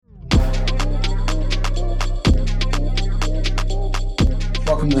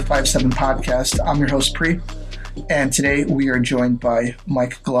Welcome to the 5-7 podcast. I'm your host, Pri, and today we are joined by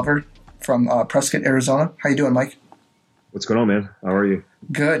Mike Glover from Prescott, Arizona. How you doing, Mike? What's going on, man? How are you?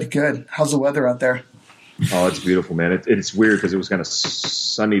 Good. How's the weather out there? Oh, it's beautiful, man. It's weird because it was kind of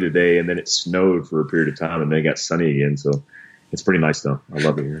sunny today, and then it snowed for a period of time, and then it got sunny again. So it's pretty nice, though. I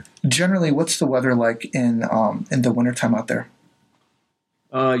love it here. Generally, what's the weather like in the wintertime out there?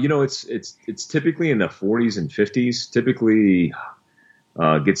 It's typically in the 40s and 50s. Typically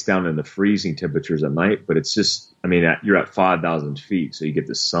gets down in the freezing temperatures at night, but it's just, you're at 5,000 feet, so you get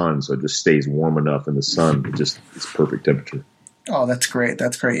the sun, so it just stays warm enough in the sun. It's perfect temperature. Oh, that's great.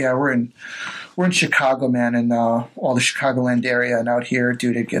 Yeah, we're in Chicago, man, and all the Chicagoland area, and out here,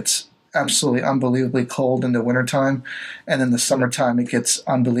 dude, it gets absolutely unbelievably cold in the wintertime, and in the summertime, it gets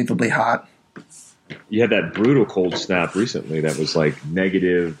unbelievably hot. You had that brutal cold snap recently that was like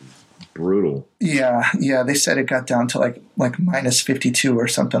negative, brutal. Yeah. They said it got down to like minus 52 or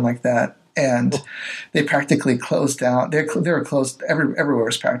something like that, and they practically closed down. They were closed. Everywhere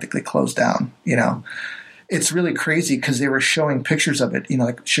was practically closed down. You know, it's really crazy because they were showing pictures of it. You know,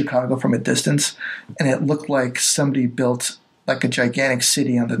 like Chicago from a distance, and it looked like somebody built like a gigantic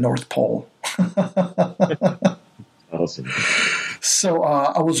city on the North Pole. Awesome. So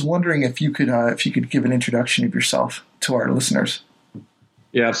I was wondering if you could give an introduction of yourself to our listeners.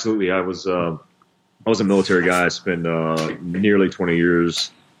 Yeah, absolutely. I was a military guy. I spent nearly 20 years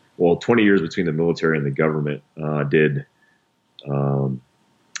between the military and the government. I did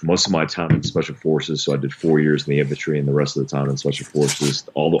most of my time in Special Forces, so I did 4 years in the infantry and the rest of the time in Special Forces,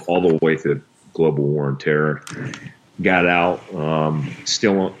 all the way through global war on terror. Got out,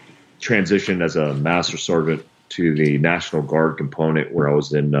 still transitioned as a master sergeant to the National Guard component, where I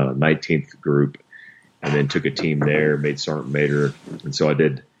was in 19th Group, and then took a team there, made Sergeant Major. And so I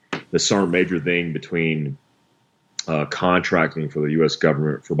did the Sergeant Major thing between contracting for the U.S.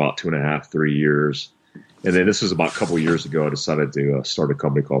 government for about 2.5-3 years. And then this was about a couple of years ago, I decided to start a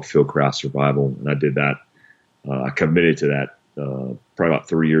company called Fieldcraft Survival. And I did that. I committed to that probably about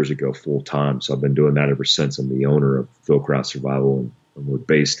 3 years ago full time. So I've been doing that ever since. I'm the owner of Fieldcraft Survival, and we're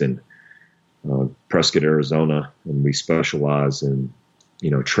based in Prescott, Arizona, and we specialize in,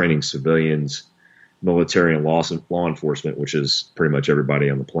 training civilians, military, and law enforcement, which is pretty much everybody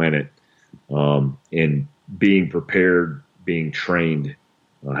on the planet, in being prepared, being trained,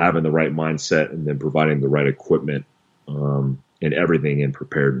 having the right mindset, and then providing the right equipment, and everything in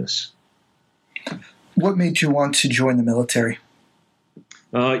preparedness. What made you want to join the military?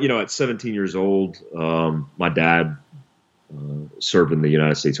 At 17 years old, my dad served in the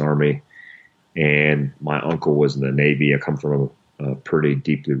United States Army, and my uncle was in the Navy. I come from a pretty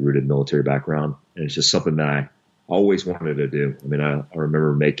deeply rooted military background, and it's just something that I always wanted to do. I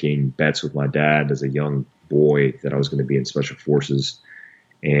remember making bets with my dad as a young boy that I was going to be in Special Forces,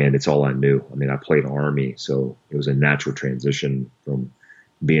 and it's all I knew. I played Army, so it was a natural transition from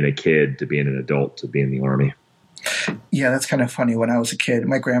being a kid to being an adult to being in the Army. Yeah, that's kind of funny. When I was a kid,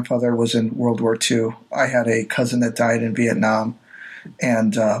 my grandfather was in World War II. I had a cousin that died in Vietnam,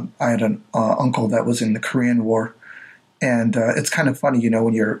 and I had an uncle that was in the Korean War. And it's kind of funny,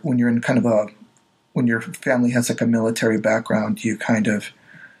 when you're in when your family has like a military background, you kind of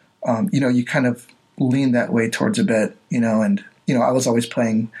lean that way towards a bit, and I was always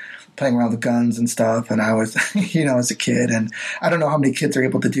playing around with guns and stuff, and I was, as a kid, and I don't know how many kids are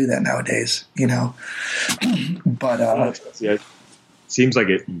able to do that nowadays, but yeah, it seems like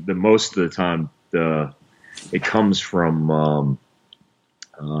the most of the time it comes from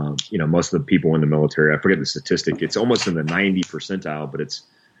most of the people in the military. I forget the statistic. It's almost in the 90 percentile, but it's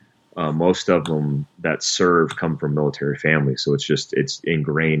most of them that serve come from military families. So it's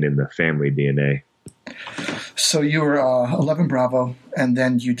ingrained in the family DNA. So you were 11 Bravo, and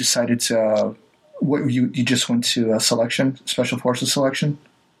then you decided to you just went to selection, Special Forces selection?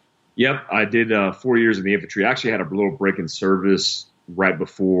 Yep, I did 4 years in the infantry. I actually had a little break in service right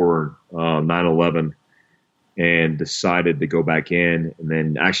before 9/11. And decided to go back in, and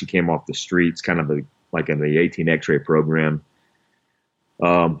then actually came off the streets, kind of like in the 18 X-ray program.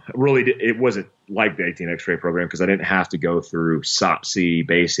 It wasn't like the 18 X-ray program because I didn't have to go through SOPC,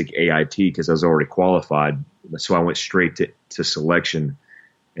 basic AIT, because I was already qualified. So I went straight to selection,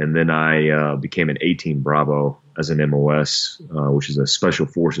 and then I became an 18 Bravo as an MOS, which is a Special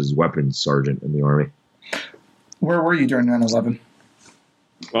Forces weapons sergeant in the Army. Where were you during 9/11?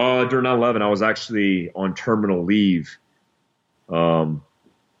 During 9/11, I was actually on terminal leave. I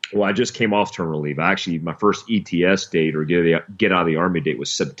just came off terminal leave. My first ETS date, or get out of the Army date,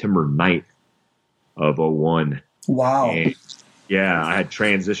 was September 9th of 2001. Wow. And, yeah, I had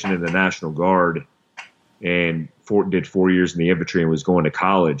transitioned in the National Guard and did 4 years in the infantry and was going to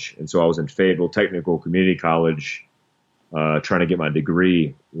college. And so I was in Fayetteville Technical Community College trying to get my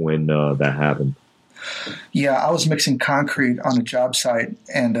degree when that happened. Yeah, I was mixing concrete on a job site,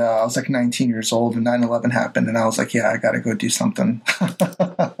 and I was like 19 years old, and 9/11 happened, and I was like, yeah, I got to go do something.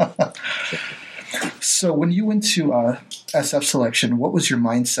 So when you went to SF selection, what was your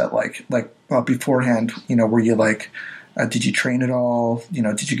mindset like? Like beforehand, were you like, did you train at all?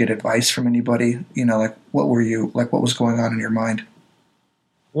 Did you get advice from anybody? Like what was going on in your mind?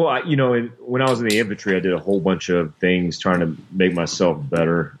 Well, when I was in the infantry, I did a whole bunch of things trying to make myself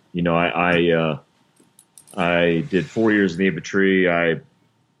better. I did 4 years in the infantry. I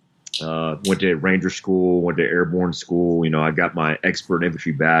went to Ranger school, went to airborne school. I got my expert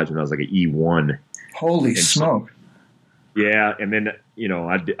infantry badge when I was like an E1. Holy smoke. Yeah. And then,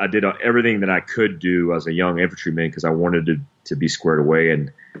 I did everything that I could do as a young infantryman because I wanted to be squared away.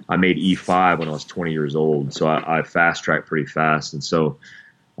 And I made E5 when I was 20 years old. So I fast tracked pretty fast. And so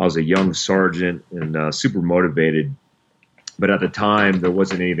I was a young sergeant and super motivated. But at the time, there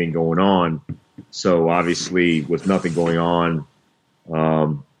wasn't anything going on. So obviously, with nothing going on,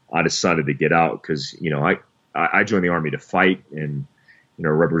 I decided to get out because, I joined the Army to fight and,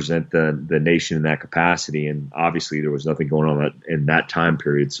 represent the nation in that capacity. And obviously, there was nothing going on in that time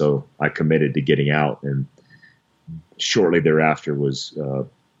period. So I committed to getting out. And shortly thereafter was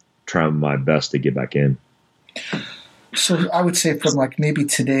trying my best to get back in. So I would say from like maybe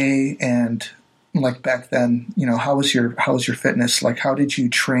today and like back then, how was your fitness? Like, how did you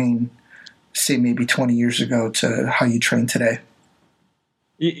train, say maybe 20 years ago to how you train today?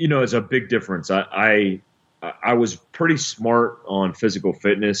 It's a big difference. I was pretty smart on physical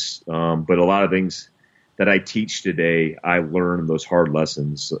fitness, but a lot of things that I teach today, I learned those hard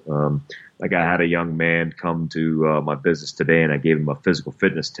lessons. Like I had a young man come to my business today, and I gave him a physical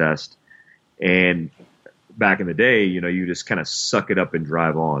fitness test. And back in the day, you just kind of suck it up and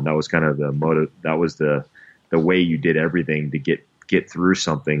drive on. That was kind of the motive. That was the way you did everything to get through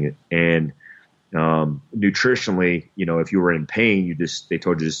something. And nutritionally, if you were in pain, they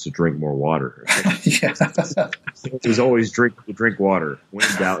told you just to drink more water. Yeah. It was always drink water. When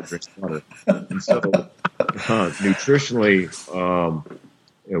in doubt, drink water. And so, nutritionally,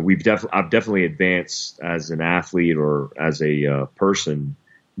 I've definitely advanced as an athlete or as a person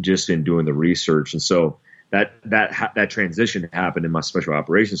just in doing the research. And so that transition happened in my special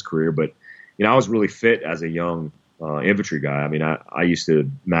operations career. But I was really fit as a young infantry guy. I mean, I used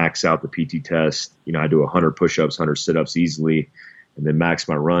to max out the PT test. I do 100 push-ups, 100 sit-ups easily, and then max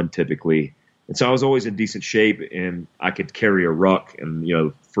my run typically. And so I was always in decent shape, and I could carry a ruck.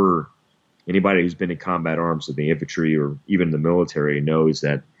 And, for anybody who's been in combat arms of the infantry or even the military knows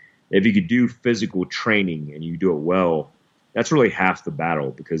that if you could do physical training and you do it well, that's really half the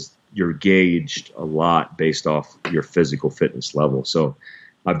battle because you're gauged a lot based off your physical fitness level. So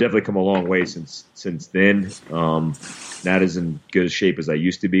I've definitely come a long way since then. Not as in good a shape as I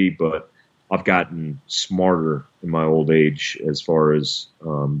used to be, but I've gotten smarter in my old age as far as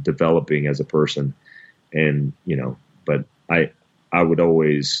developing as a person. And, but I would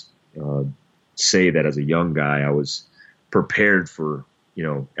always say that as a young guy, I was prepared for,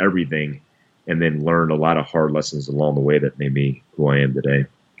 everything and then learned a lot of hard lessons along the way that made me who I am today.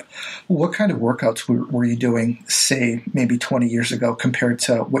 What kind of workouts were you doing, say, maybe 20 years ago compared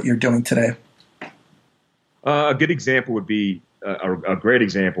to what you're doing today? A good example would be, a great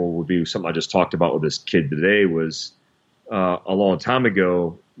example would be something I just talked about with this kid today was a long time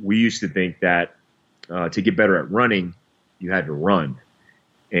ago, we used to think that to get better at running, you had to run.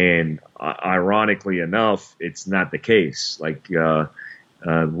 And ironically enough, it's not the case. Like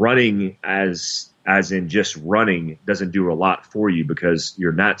running as in just running doesn't do a lot for you because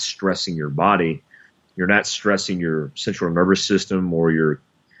you're not stressing your body. You're not stressing your central nervous system or your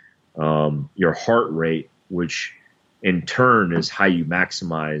heart rate, which in turn is how you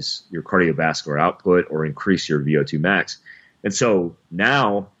maximize your cardiovascular output or increase your VO2 max. And so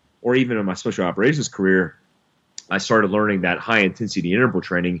now, or even in my special operations career, I started learning that high intensity interval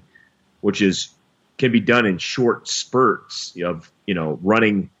training, which can be done in short spurts of,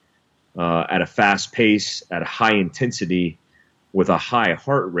 running at a fast pace, at a high intensity with a high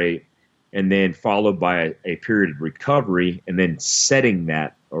heart rate, and then followed by a period of recovery, and then setting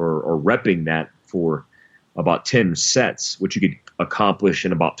that or repping that for about 10 sets, which you could accomplish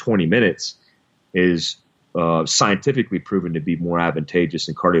in about 20 minutes, is scientifically proven to be more advantageous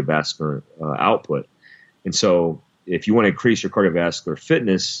in cardiovascular output. And so if you want to increase your cardiovascular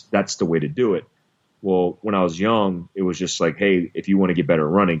fitness, that's the way to do it. Well, when I was young, it was just like, hey, if you want to get better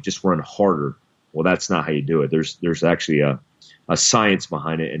at running, just run harder. Well, that's not how you do it. There's actually a science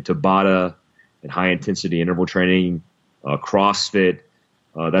behind it. And Tabata and high intensity interval training, CrossFit.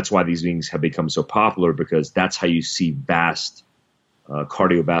 That's why these things have become so popular, because that's how you see vast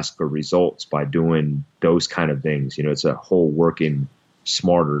cardiovascular results, by doing those kind of things. It's a whole working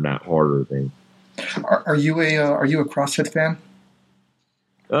smarter, not harder thing. Are you a CrossFit fan?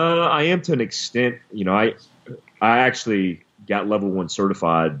 I am to an extent. I actually got level 1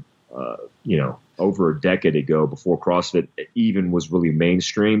 certified, over a decade ago, before CrossFit even was really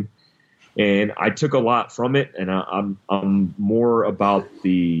mainstream, and I took a lot from it. And I'm more about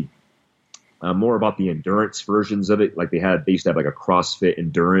the endurance versions of it. Like they used to have like a CrossFit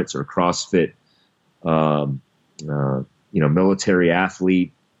endurance or CrossFit, military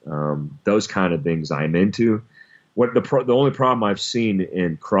athlete. Those kind of things I'm into. The only problem I've seen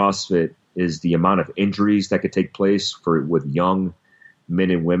in CrossFit is the amount of injuries that could take place with young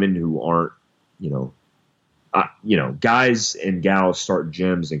men and women who aren't, guys and gals start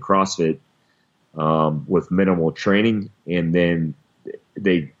gyms and CrossFit with minimal training, and then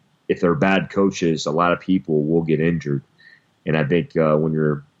if they're bad coaches, a lot of people will get injured. And I think when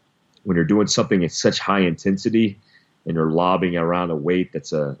you're doing something at such high intensity and you're lobbing around a weight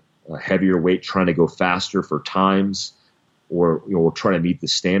that's a heavier weight, trying to go faster for times, or trying to meet the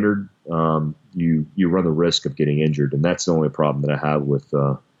standard, you run the risk of getting injured, and that's the only problem that I have with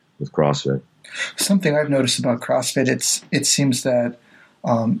CrossFit. Something I've noticed about CrossFit, it seems that,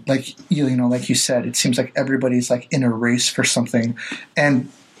 like you said, it seems like everybody's like in a race for something, and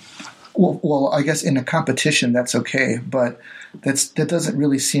well, I guess in a competition that's okay, but that doesn't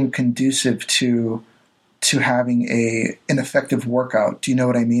really seem conducive to having an effective workout. Do you know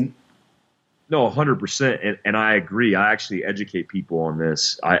what I mean? No, 100%, and I agree. I actually educate people on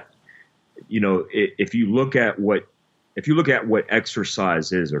this. If you look at what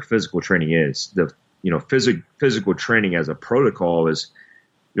exercise is or physical training is, physical training as a protocol is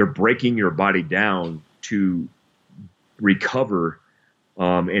you're breaking your body down to recover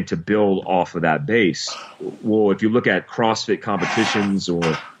and to build off of that base. Well, if you look at CrossFit competitions or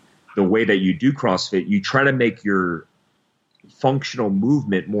the way that you do CrossFit, you try to make your functional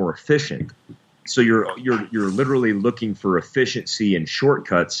movement more efficient. So you're literally looking for efficiency and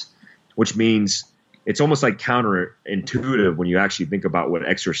shortcuts, which means it's almost like counterintuitive when you actually think about what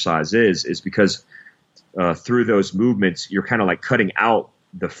exercise is because through those movements, you're kind of like cutting out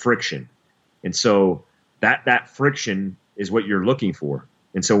the friction. And so that friction is what you're looking for.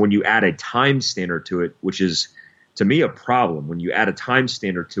 And so when you add a time standard to it, which is to me a problem, when you add a time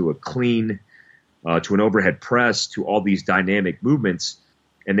standard to a clean, to an overhead press, to all these dynamic movements,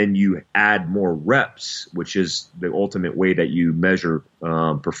 and then you add more reps, which is the ultimate way that you measure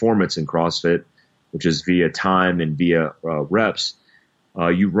performance in CrossFit, which is via time and via reps,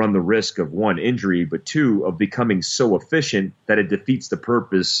 you run the risk of, one, injury, but two, of becoming so efficient that it defeats the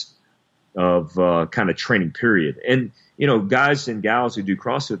purpose of kind of training period. And, guys and gals who do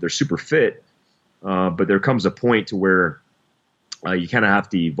CrossFit, they're super fit, but there comes a point to where you kind of have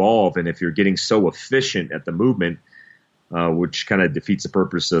to evolve. And if you're getting so efficient at the movement, which kind of defeats the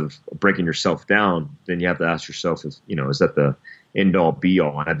purpose of breaking yourself down, then you have to ask yourself, is that the end all be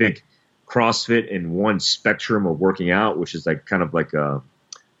all? And I think CrossFit in one spectrum of working out, which is like kind of like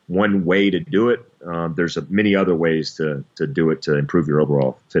one way to do it. There's many other ways to do it to improve your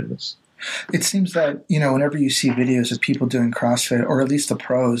overall fitness. It seems that, whenever you see videos of people doing CrossFit, or at least the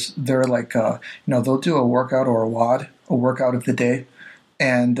pros, they're like, they'll do a workout or a workout of the day.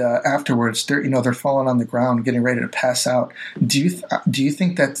 And afterwards, they're falling on the ground, getting ready to pass out. Do you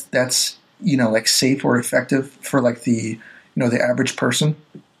think that's like safe or effective for like the average person?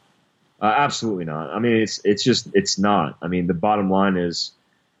 Absolutely not. I mean, it's not. I mean, the bottom line is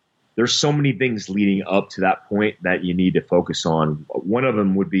there's so many things leading up to that point that you need to focus on. One of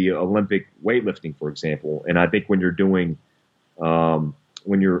them would be Olympic weightlifting, for example. And I think when you're doing, when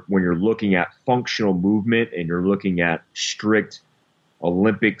you're looking at functional movement and you're looking at strict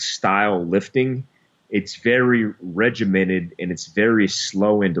Olympic style lifting, it's very regimented and it's very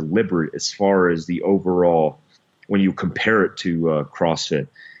slow and deliberate as far as the overall, when you compare it to CrossFit.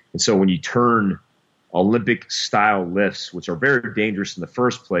 And so when you turn Olympic style lifts, which are very dangerous in the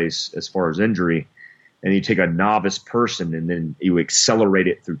first place as far as injury, and you take a novice person and then you accelerate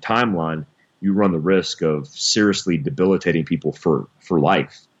it through timeline, you run the risk of seriously debilitating people for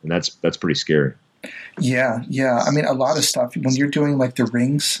life. And that's pretty scary. Yeah. I mean, a lot of stuff, when you're doing like the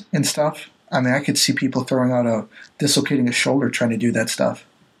rings and stuff, I mean, I could see people dislocating a shoulder trying to do that stuff.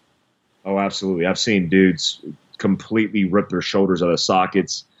 Oh, absolutely. I've seen dudes completely rip their shoulders out of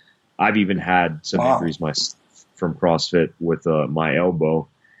sockets. I've even had some injuries from CrossFit with my elbow.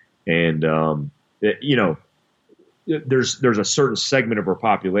 And, there's a certain segment of our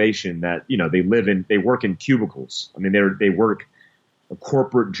population that, they work in cubicles. I mean, they work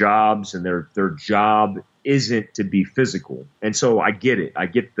corporate jobs, and their job isn't to be physical. And so I get it. I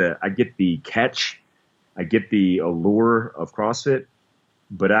get the catch. I get the allure of CrossFit.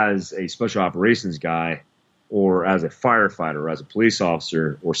 But as a special operations guy, or as a firefighter, or as a police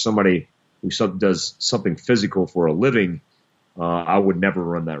officer, or somebody who does something physical for a living, I would never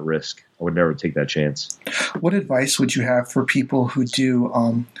run that risk. I would never take that chance. What advice would you have for people who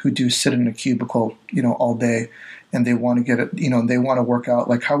do sit in a cubicle, all day, and they want to get it, they want to work out?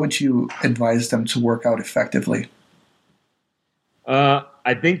 Like, how would you advise them to work out effectively?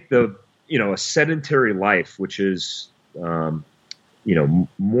 I think a sedentary life, which is,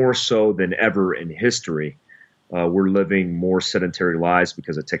 more so than ever in history, we're living more sedentary lives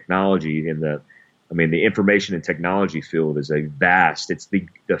because of technology. The information and technology field is it's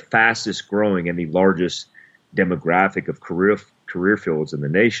the fastest growing and the largest demographic of career fields in the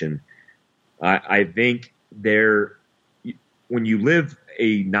nation. I think when you live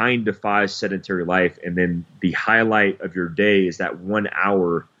a 9 to 5 sedentary life, and then the highlight of your day is that 1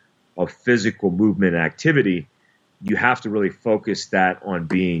 hour of physical movement and activity, you have to really focus that on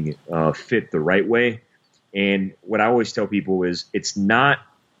being fit the right way. And what I always tell people is it's not,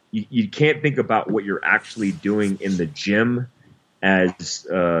 you can't think about what you're actually doing in the gym as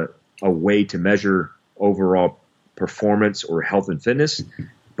a way to measure overall performance or health and fitness,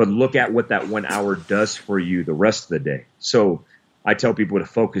 but look at what that 1 hour does for you the rest of the day. So I tell people to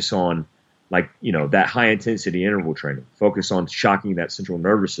focus on that high intensity interval training, focus on shocking that central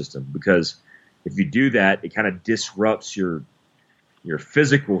nervous system, because if you do that, it kind of disrupts your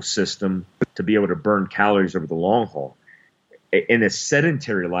physical system to be able to burn calories over the long haul. In a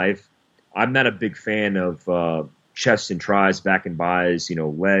sedentary life, I'm not a big fan of chest and tries, back and bis,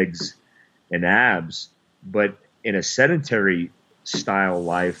 legs and abs. But in a sedentary style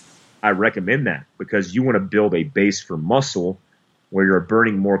life, I recommend that, because you want to build a base for muscle where you're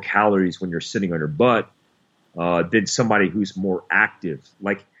burning more calories when you're sitting on your butt than somebody who's more active.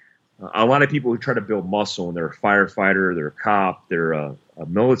 Like a lot of people who try to build muscle, and they're a firefighter, they're a cop, they're a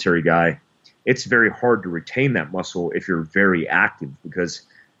military guy, it's very hard to retain that muscle if you're very active, because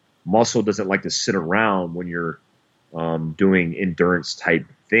muscle doesn't like to sit around when you're doing endurance type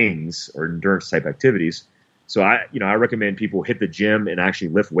things or endurance type activities. So I recommend people hit the gym and actually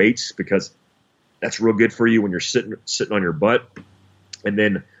lift weights, because that's real good for you when you're sitting on your butt. And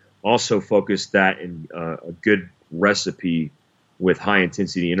then also focus that in a good recipe with high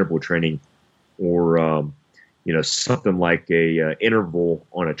intensity interval training, or something like a interval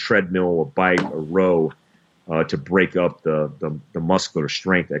on a treadmill, a bike, a row, to break up the muscular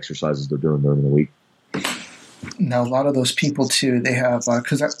strength exercises they're doing during the week. Now, a lot of those people too, they have,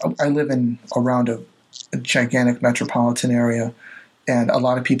 because I live around a gigantic metropolitan area, and a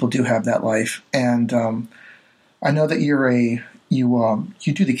lot of people do have that life. And I know that you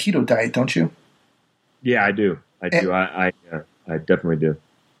do the keto diet, don't you? Yeah, I do. I definitely do.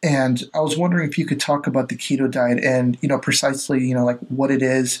 And I was wondering if you could talk about the keto diet and, precisely, like what it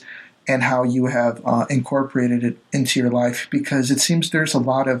is and how you have incorporated it into your life, because it seems there's a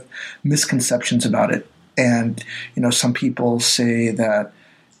lot of misconceptions about it. And, some people say that,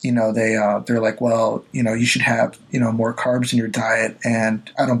 they're like, well, you should have, more carbs in your diet. And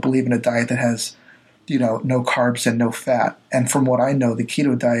I don't believe in a diet that has, no carbs and no fat. And from what I know, the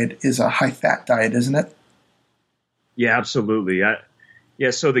keto diet is a high fat diet, isn't it? Yeah, absolutely.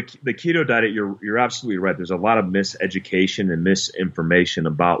 So the keto diet, you're absolutely right. There's a lot of miseducation and misinformation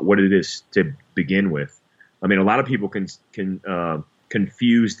about what it is to begin with. I mean, a lot of people can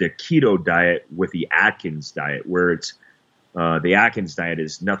confuse the keto diet with the Atkins diet, where it's the Atkins diet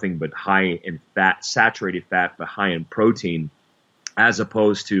is nothing but high in fat, saturated fat, but high in protein, as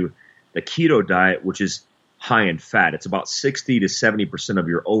opposed to the keto diet, which is high in fat. It's about 60 to 70% of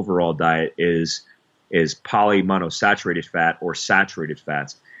your overall diet is polymonosaturated fat or saturated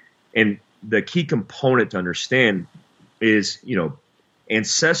fats. And the key component to understand is,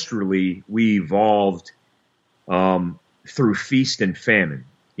 ancestrally we evolved through feast and famine.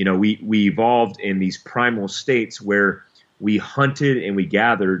 We evolved in these primal states where we hunted and we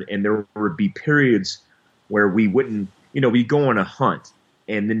gathered, and there would be periods where we wouldn't, we'd go on a hunt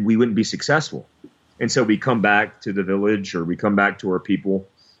and then we wouldn't be successful. And so we come back to the village, or we come back to our people,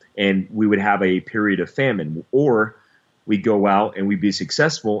 and we would have a period of famine, or we go out and we'd be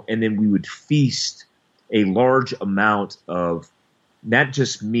successful, and then we would feast a large amount of not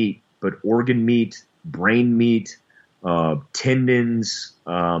just meat, but organ meat, brain meat, tendons,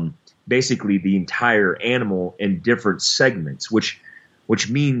 basically the entire animal in different segments, which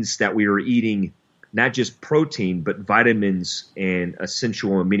means that we were eating not just protein, but vitamins and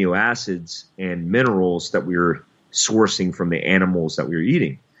essential amino acids and minerals that we were sourcing from the animals that we were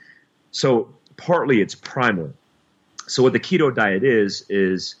eating. So partly it's primal. So what the keto diet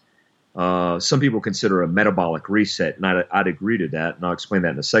is some people consider a metabolic reset, and I'd agree to that, and I'll explain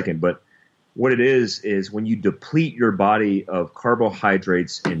that in a second. But what it is when you deplete your body of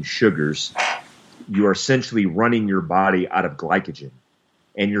carbohydrates and sugars, you are essentially running your body out of glycogen.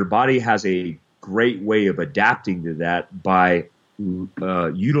 And your body has a great way of adapting to that by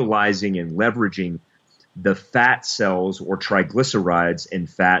utilizing and leveraging the fat cells or triglycerides in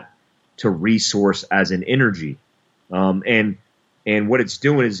fat to resource as an energy. And what it's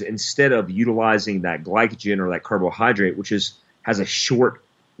doing is, instead of utilizing that glycogen or that carbohydrate, which has a short,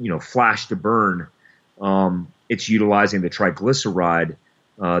 flash to burn, it's utilizing the triglyceride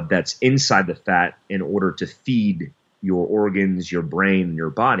that's inside the fat in order to feed your organs, your brain, and your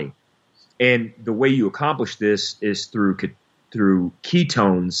body. And the way you accomplish this is through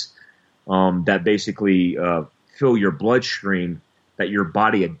ketones that basically fill your bloodstream, that your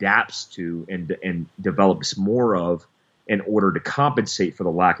body adapts to and develops more of in order to compensate for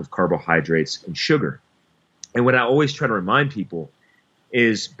the lack of carbohydrates and sugar. And what I always try to remind people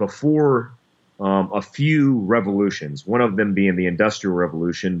is, before a few revolutions, one of them being the Industrial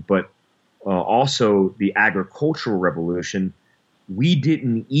Revolution, but also the Agricultural Revolution, we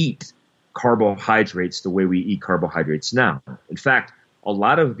didn't eat carbohydrates the way we eat carbohydrates now. In fact, a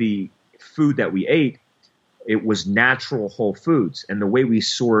lot of the food that we ate, it was natural whole foods. And the way we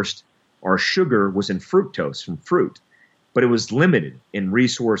sourced our sugar was in fructose from fruit. But it was limited in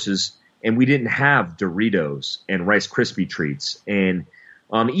resources, and we didn't have Doritos and Rice Krispie treats. And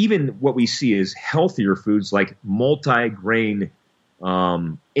even what we see is healthier foods like multi-grain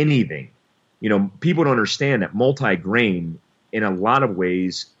anything. People don't understand that multi-grain in a lot of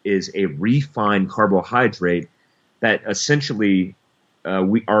ways is a refined carbohydrate that essentially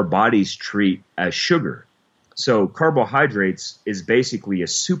our bodies treat as sugar. So carbohydrates is basically a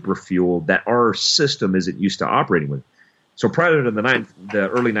super fuel that our system isn't used to operating with. So prior to the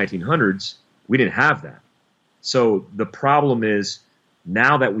early 1900s, we didn't have that. So the problem is,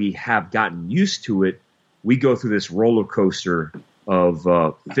 now that we have gotten used to it, we go through this roller coaster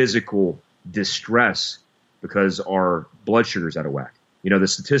of physical distress because our blood sugar is out of whack. The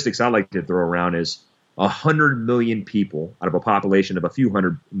statistics I like to throw around is 100 million people out of a population of a few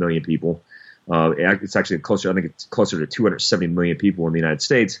hundred million people. It's actually closer. I think it's closer to 270 million people in the United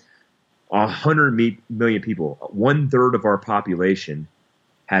States. 100 million people, 1/3 of our population,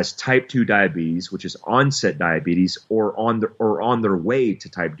 has type 2 diabetes, which is onset diabetes, or on their way to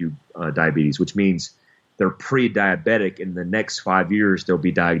type 2 diabetes, which means they're pre-diabetic. In the next 5 years, they'll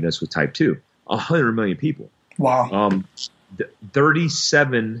be diagnosed with type 2. 100 million people. Wow.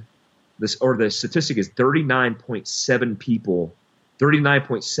 37. The statistic is 39.7 people.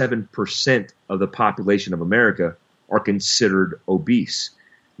 39.7% of the population of America are considered obese.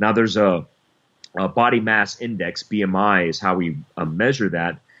 Now, there's a body mass index, BMI, is how we measure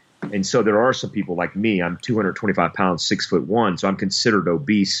that. And so there are some people like me. I'm 225 pounds, 6'1", so I'm considered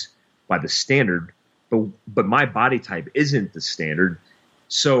obese by the standard. But my body type isn't the standard.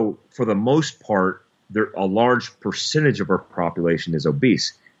 So for the most part, a large percentage of our population is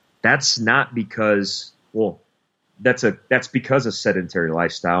obese. That's not because, that's because of sedentary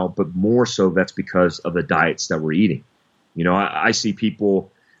lifestyle, but more so that's because of the diets that we're eating. I see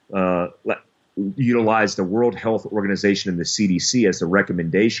people utilize the World Health Organization and the CDC as the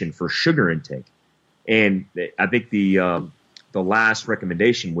recommendation for sugar intake. And I think the last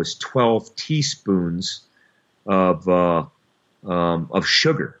recommendation was 12 teaspoons of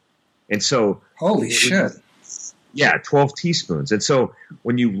sugar. And so, holy shit. Yeah, 12 teaspoons. And so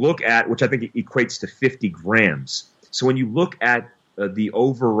when you look at, which I think equates to 50 grams. So when you look at the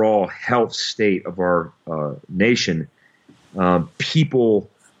overall health state of our nation, people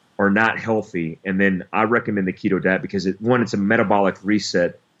are not healthy. And then I recommend the keto diet because it's a metabolic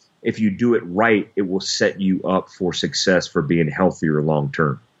reset. If you do it right, it will set you up for success for being healthier long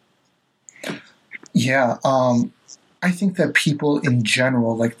term. Yeah. I think that people in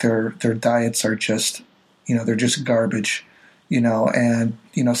general, like their diets are just, they're just garbage, and,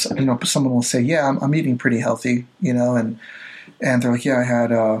 someone will say, yeah, I'm eating pretty healthy, and they're like, yeah,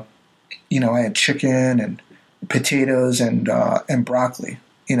 I had chicken and potatoes and broccoli,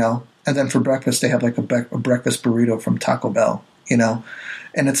 and then for breakfast they have like a breakfast burrito from Taco Bell, and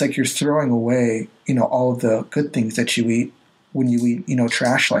it's like you're throwing away, all of the good things that you eat when you eat,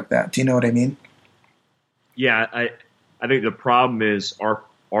 trash like that. Do you know what I mean? Yeah, I think the problem is our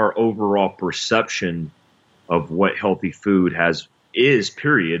overall perception of what healthy food has is,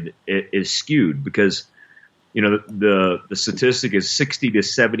 period, is skewed because, the statistic is 60 to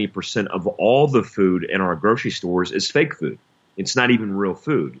 70% of all the food in our grocery stores is fake food. It's not even real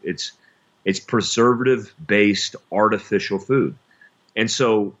food. It's preservative-based artificial food. And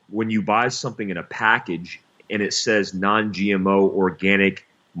so when you buy something in a package and it says non-GMO, organic,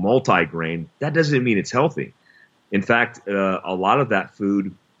 multigrain, that doesn't mean it's healthy. In fact, a lot of that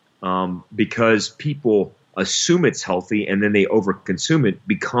food, because people assume it's healthy and then they overconsume it,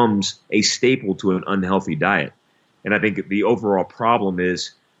 becomes a staple to an unhealthy diet. And I think the overall problem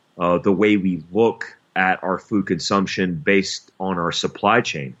is the way we look at our food consumption based on our supply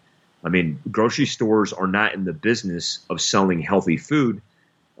chain. I mean, grocery stores are not in the business of selling healthy food.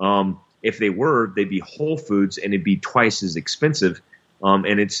 If they were, they'd be Whole Foods and it'd be twice as expensive.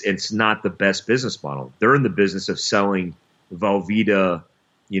 And it's not the best business model. They're in the business of selling Velveeta,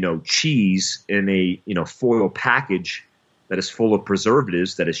 cheese in a, foil package that is full of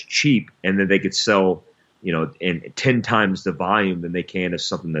preservatives, that is cheap, and then they could sell, in 10 times the volume than they can of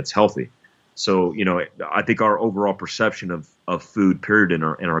something that's healthy. So, I think our overall perception of food, period, in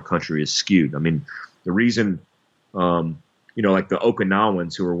our country is skewed. I mean, the reason, like the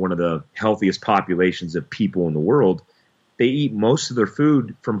Okinawans, who are one of the healthiest populations of people in the world, they eat most of their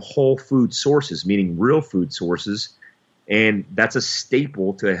food from whole food sources, meaning real food sources. And that's a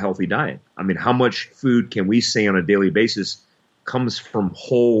staple to a healthy diet. I mean, how much food can we say on a daily basis comes from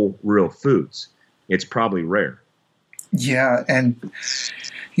whole, real foods? It's probably rare. Yeah. And,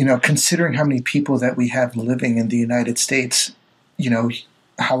 considering how many people that we have living in the United States,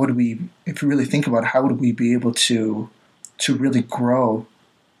 how would we, if you really think about it, how would we be able to really grow,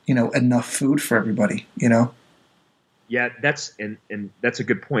 enough food for everybody, Yeah, that's a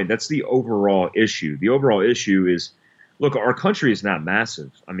good point. That's the overall issue. The overall issue is, look, our country is not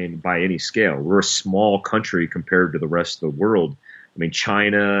massive. I mean, by any scale, we're a small country compared to the rest of the world. I mean,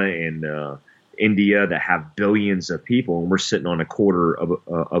 China and India that have billions of people, and we're sitting on a quarter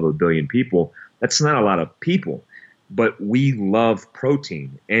of a billion people. That's not a lot of people, but we love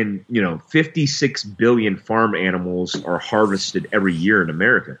protein. And 56 billion farm animals are harvested every year in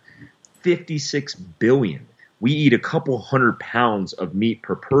America. 56 billion. We eat a couple 100 pounds of meat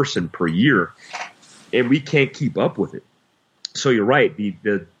per person per year, and we can't keep up with it. So you're right.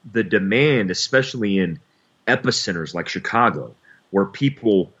 The demand, especially in epicenters like Chicago, where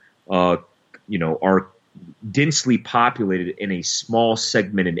people, are densely populated in a small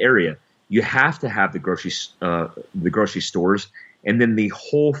segmented area, you have to have the grocery stores, and then the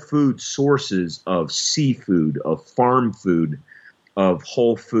whole food sources of seafood, of farm food, of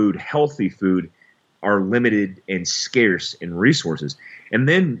whole food, healthy food are limited and scarce in resources. And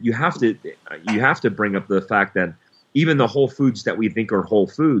then you have to bring up the fact that even the whole foods that we think are whole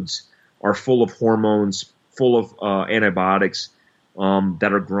foods are full of hormones, full of antibiotics that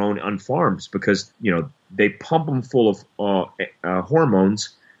are grown on farms because they pump them full of hormones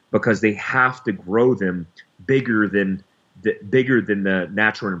because they have to grow them bigger than the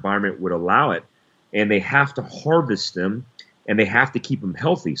natural environment would allow it, and they have to harvest them. And they have to keep them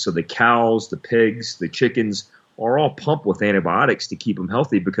healthy. So the cows, the pigs, the chickens are all pumped with antibiotics to keep them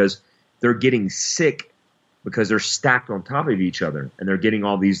healthy because they're getting sick because they're stacked on top of each other. And they're getting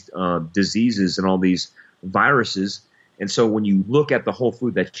all these diseases and all these viruses. And so when you look at the whole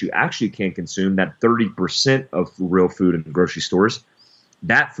food that you actually can consume, that 30% of real food in grocery stores,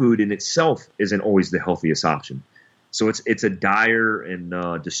 that food in itself isn't always the healthiest option. So it's a dire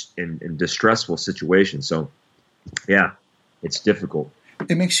and distressful situation. So, yeah. It's difficult.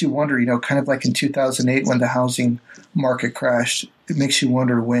 It makes you wonder, kind of like in 2008 when the housing market crashed, it makes you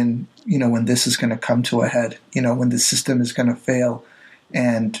wonder when this is going to come to a head, when the system is going to fail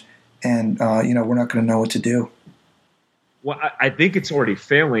and we're not going to know what to do. Well, I think it's already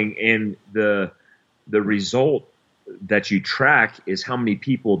failing, and the result that you track is how many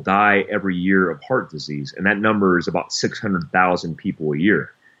people die every year of heart disease. And that number is about 600,000 people a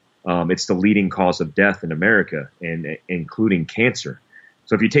year. It's the leading cause of death in America, and including cancer.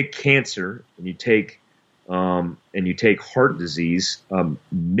 So if you take cancer and you take heart disease, over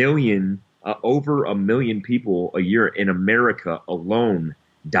 1 million people a year in America alone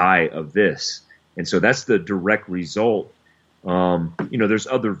die of this, and so that's the direct result. There's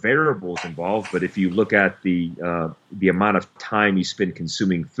other variables involved, but if you look at the amount of time you spend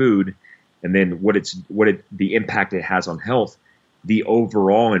consuming food, and then the impact it has on health. The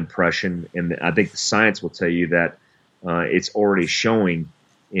overall impression, and I think the science will tell you that it's already showing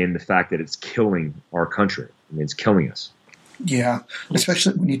in the fact that it's killing our country. I mean, it's killing us. Yeah,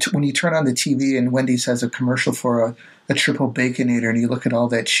 especially when you turn on the TV and Wendy's has a commercial for a triple Baconator, and you look at all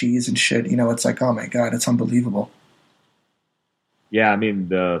that cheese and shit. It's like, oh my god, it's unbelievable. Yeah, I mean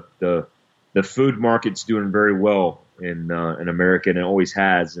the food market's doing very well in America, and it always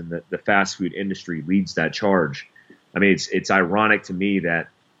has, and the fast food industry leads that charge. I mean, it's ironic to me that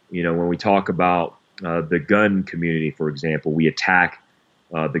when we talk about the gun community, for example, we attack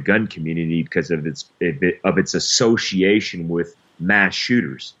the gun community because of its association with mass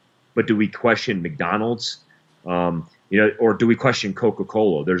shooters. But do we question McDonald's? Or do we question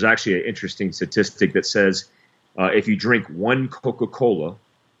Coca-Cola? There's actually an interesting statistic that says if you drink one Coca-Cola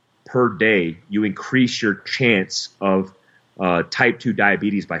per day, you increase your chance of type 2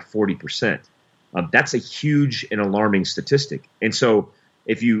 diabetes by 40%. That's a huge and alarming statistic. And so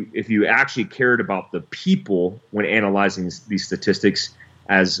if you actually cared about the people when analyzing these statistics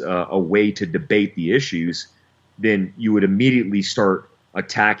as a way to debate the issues, then you would immediately start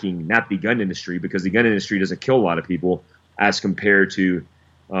attacking not the gun industry, because the gun industry doesn't kill a lot of people as compared to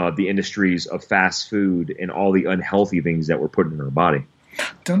the industries of fast food and all the unhealthy things that we're putting in our body.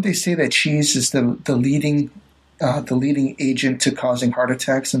 Don't they say that cheese is the leading agent to causing heart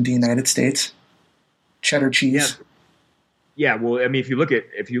attacks in the United States? Cheddar cheese. Yeah. Well, I mean, if you look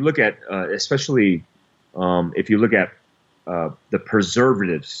at especially if you look at the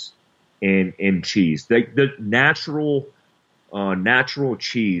preservatives in cheese, the natural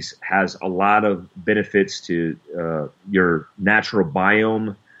cheese has a lot of benefits to your natural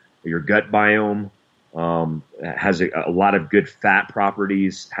biome, your gut biome. Has a lot of good fat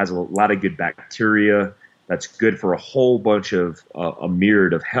properties, has a lot of good bacteria. That's good for a whole bunch of a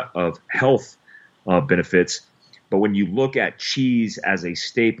myriad of health benefits. But when you look at cheese as a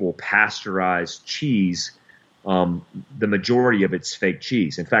staple pasteurized cheese, the majority of it's fake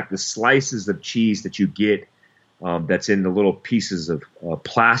cheese. In fact, the slices of cheese that you get that's in the little pieces of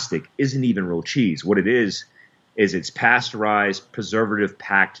plastic isn't even real cheese. What it is it's pasteurized,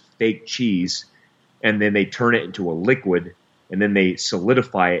 preservative-packed fake cheese, and then they turn it into a liquid, and then they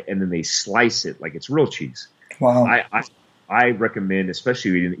solidify it, and then they slice it like it's real cheese. Wow. I recommend,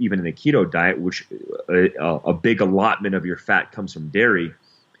 especially even in the keto diet, which a big allotment of your fat comes from dairy.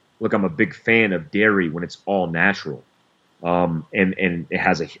 Look, I'm a big fan of dairy when it's all natural. And it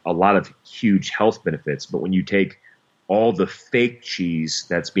has a lot of huge health benefits. But when you take all the fake cheese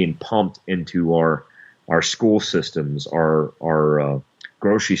that's being pumped into our school systems, our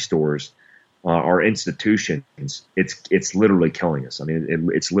grocery stores, our institutions, it's literally killing us. I mean,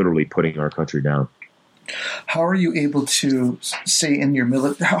 it's literally putting our country down. How are you able to say in your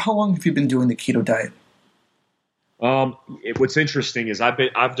military? How long have you been doing the keto diet? What's interesting is I've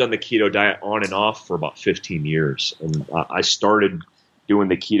done the keto diet on and off for about 15 years, and I started doing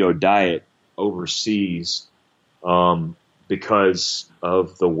the keto diet overseas because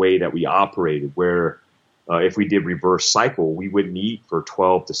of the way that we operated, where if we did reverse cycle, we wouldn't eat for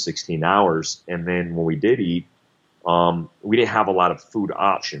 12 to 16 hours. And then when we did eat, we didn't have a lot of food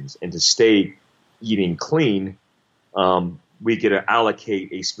options. And to stay eating clean, we could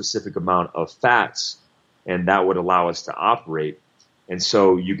allocate a specific amount of fats, and that would allow us to operate. And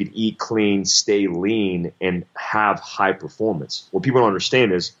so you could eat clean, stay lean, and have high performance. What people don't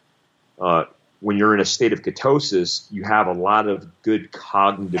understand is when you're in a state of ketosis, you have a lot of good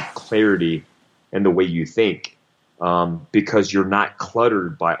cognitive clarity in the way you think because you're not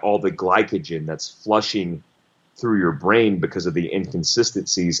cluttered by all the glycogen that's flushing through your brain because of the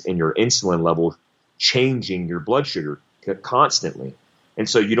inconsistencies in your insulin level, changing your blood sugar constantly. And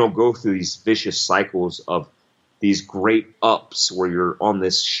so you don't go through these vicious cycles of these great ups where you're on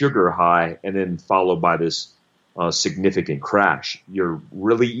this sugar high and then followed by this significant crash. You're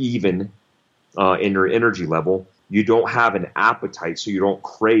really even in your energy level. You don't have an appetite, so you don't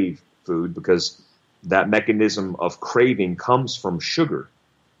crave food because that mechanism of craving comes from sugar.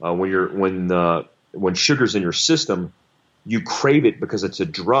 When sugar's in your system, you crave it because it's a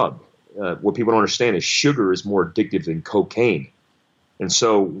drug. What people don't understand is sugar is more addictive than cocaine. And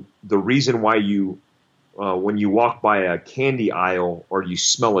so the reason why when you walk by a candy aisle or you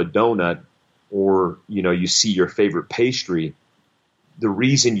smell a donut or, you see your favorite pastry, the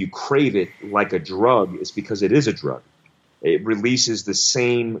reason you crave it like a drug is because it is a drug. It releases the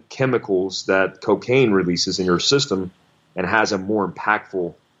same chemicals that cocaine releases in your system and has a more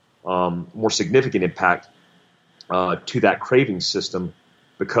impactful, more significant impact to that craving system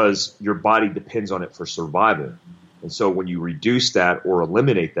because your body depends on it for survival. And so when you reduce that or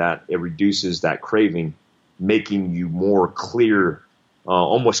eliminate that, it reduces that craving, making you more clear,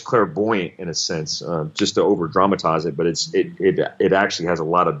 almost clairvoyant in a sense, just to over dramatize it. But it actually has a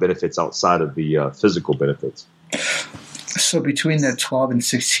lot of benefits outside of the physical benefits. So between that 12 and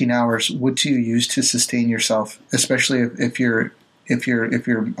 16 hours, what do you use to sustain yourself, especially if you're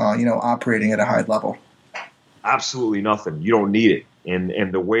operating at a high level? Absolutely nothing. You don't need it.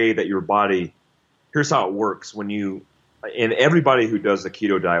 And the way that your body, here's how it works. And everybody who does the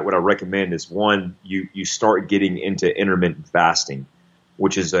keto diet, what I recommend is, one, you start getting into intermittent fasting,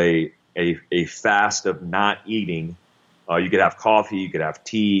 which is a fast of not eating. You could have coffee, you could have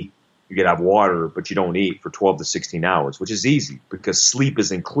tea, you could have water, but you don't eat for 12 to 16 hours, which is easy because sleep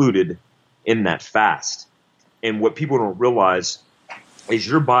is included in that fast. And what people don't realize is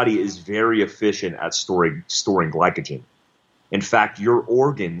your body is very efficient at storing glycogen. In fact, your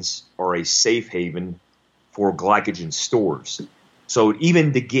organs are a safe haven for glycogen stores. So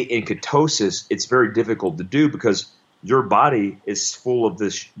even to get in ketosis, it's very difficult to do because your body is full of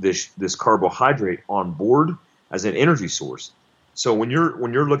this carbohydrate on board as an energy source. So when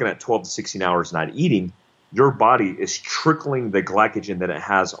you're looking at 12 to 16 hours not eating, your body is trickling the glycogen that it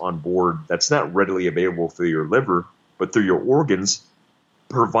has on board that's not readily available through your liver, but through your organs,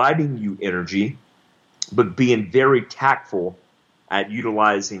 providing you energy, but being very tactful at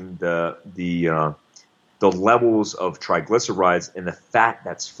utilizing the levels of triglycerides and the fat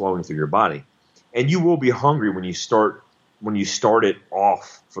that's flowing through your body. And you will be hungry when you start it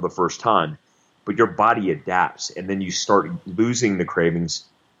off for the first time, but your body adapts, and then you start losing the cravings,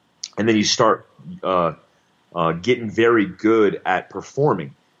 and then you start getting very good at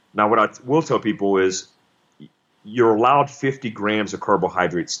performing. Now, what I will tell people is you're allowed 50 grams of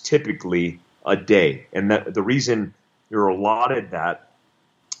carbohydrates typically a day, and that the reason you're allotted that,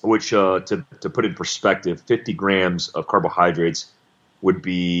 which to put in perspective, 50 grams of carbohydrates would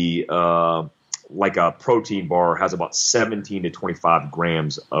be like a protein bar has about 17 to 25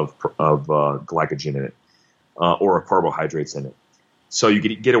 grams of glycogen in it, or carbohydrates in it. So you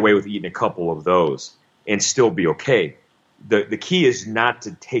could get away with eating a couple of those and still be okay. The key is not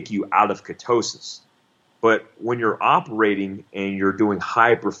to take you out of ketosis. But when you're operating and you're doing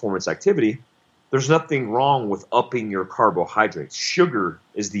high performance activity, there's nothing wrong with upping your carbohydrates. Sugar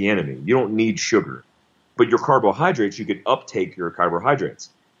is the enemy. You don't need sugar. But your carbohydrates, you could uptake your carbohydrates.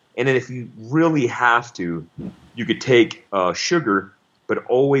 And then if you really have to, you could take sugar, but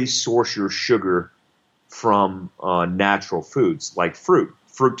always source your sugar from natural foods like fruit.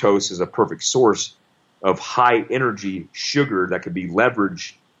 Fructose is a perfect source of high energy sugar that could be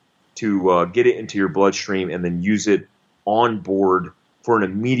leveraged to get it into your bloodstream and then use it on board for an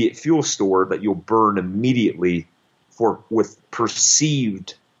immediate fuel store that you'll burn immediately with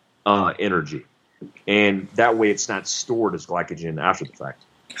perceived energy. And that way it's not stored as glycogen after the fact.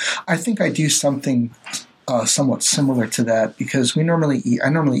 I think I do something somewhat similar to that because I normally eat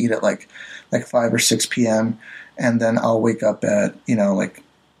at like 5 or 6 p.m. and then I'll wake up at like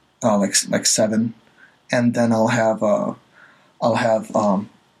 7, and then I'll have a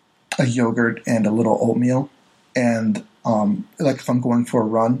yogurt and a little oatmeal, and like if I'm going for a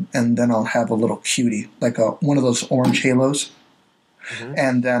run, and then I'll have a little cutie, like one of those orange halos, mm-hmm.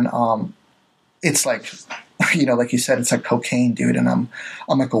 and then it's like, like you said, it's like cocaine, dude, and I'm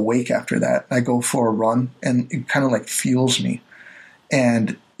like awake after that. I go for a run, and it kind of like fuels me.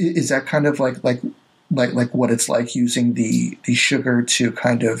 And is that kind of like what it's like using the sugar to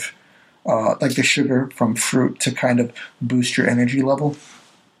kind of like the sugar from fruit to kind of boost your energy level?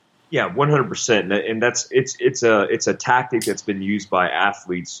 Yeah, 100%, and it's a tactic that's been used by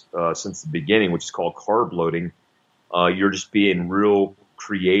athletes since the beginning, which is called carb loading. You're just being real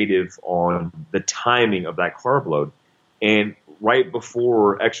creative on the timing of that carb load, and right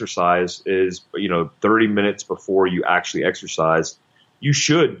before exercise is 30 minutes before you actually exercise, you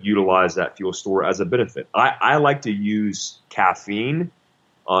should utilize that fuel store as a benefit. I like to use caffeine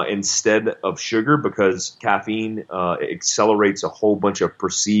instead of sugar because caffeine accelerates a whole bunch of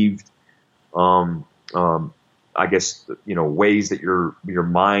perceived, ways that your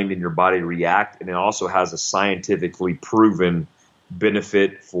mind and your body react, and it also has a scientifically proven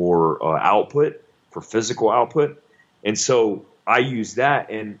benefit for output, for physical output, and so I use that.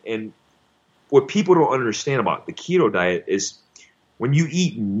 And what people don't understand about the keto diet is when you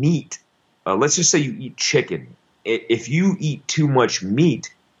eat meat, let's just say you eat chicken. If you eat too much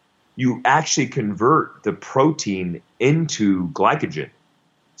meat, you actually convert the protein into glycogen.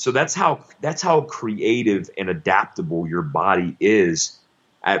 So that's how creative and adaptable your body is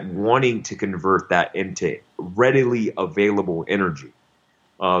at wanting to convert that into readily available energy.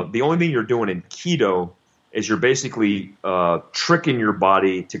 The only thing you're doing in keto is you're basically tricking your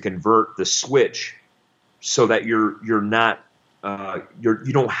body to convert the switch so that you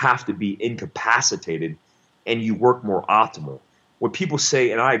don't have to be incapacitated and you work more optimal. What people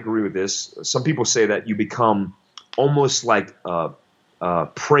say, and I agree with this, some people say that you become almost like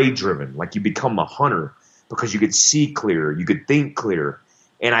prey driven, like you become a hunter because you could see clearer, you could think clearer.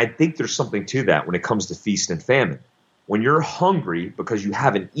 And I think there's something to that when it comes to feast and famine. When you're hungry because you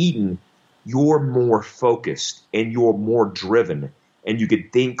haven't eaten, you're more focused and you're more driven, and you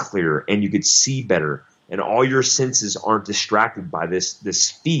could think clearer and you could see better, and all your senses aren't distracted by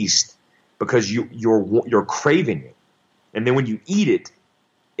this feast because you're craving it. And then when you eat it,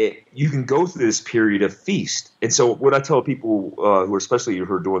 you can go through this period of feast. And so what I tell people who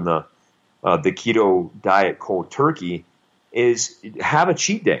are doing the keto diet cold turkey is have a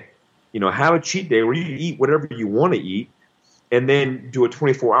cheat day. Have a cheat day where you eat whatever you want to eat, and then do a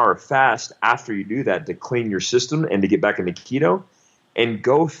 24-hour fast after you do that to clean your system and to get back into keto, and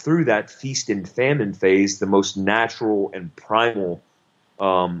go through that feast and famine phase, the most natural and primal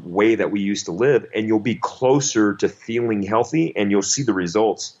way that we used to live, and you'll be closer to feeling healthy, and you'll see the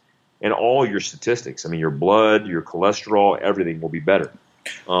results in all your statistics. I mean, your blood, your cholesterol, everything will be better.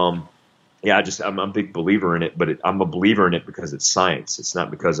 I'm a big believer in it, but I'm a believer in it because it's science. It's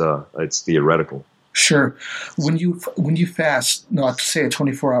not because it's theoretical. Sure. When you fast, say a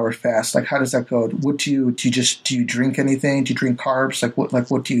 24-hour fast, like how does that go? What do you drink anything? Do you drink carbs?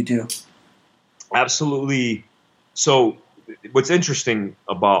 What do you do? Absolutely. So what's interesting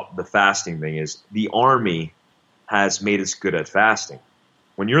about the fasting thing is the Army has made us good at fasting.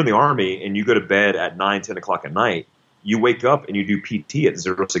 When you're in the Army and you go to bed at 9, 10 o'clock at night, you wake up and you do PT at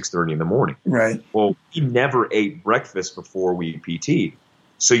 6:30 in the morning. Right. Well, we never ate breakfast before we PT'd.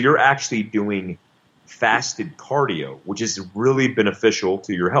 So you're actually doing fasted cardio, which is really beneficial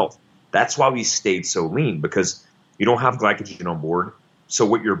to your health. That's why we stayed so lean, because you don't have glycogen on board. So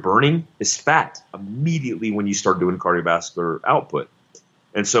what you're burning is fat immediately when you start doing cardiovascular output.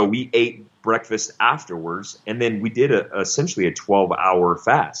 And so we ate breakfast afterwards, and then we did essentially a 12-hour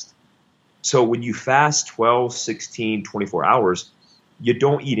fast. So when you fast 12, 16, 24 hours, you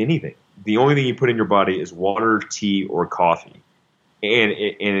don't eat anything. The only thing you put in your body is water, tea, or coffee. And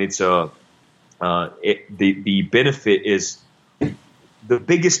it's the benefit is the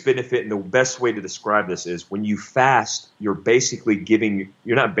biggest benefit, and the best way to describe this is when you fast, you are giving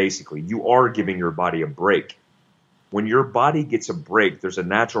your body a break. When your body gets a break, there's a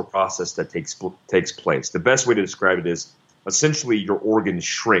natural process that takes place. The best way to describe it is essentially your organs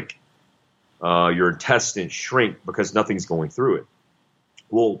shrink. Your intestines shrink because nothing's going through it.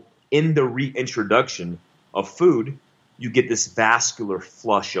 Well, in the reintroduction of food, you get this vascular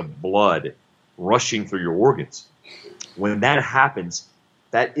flush of blood rushing through your organs. When that happens,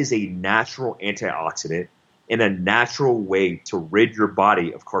 that is a natural antioxidant and a natural way to rid your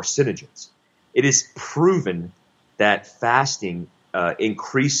body of carcinogens. It is proven that fasting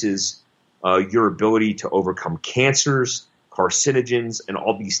increases your ability to overcome cancers, carcinogens, and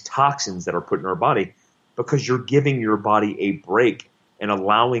all these toxins that are put in our body, because you're giving your body a break and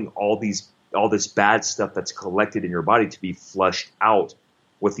allowing all this bad stuff that's collected in your body to be flushed out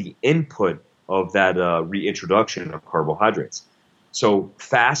with the input of that reintroduction of carbohydrates. So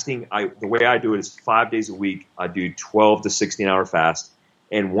fasting, the way I do it is 5 days a week. I do 12 to 16-hour fast,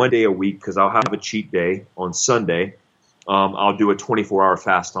 and 1 day a week, because I'll have a cheat day on Sunday. I'll do a 24-hour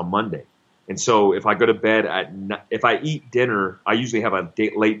fast on Monday. And so if I go to bed if I eat dinner, I usually have a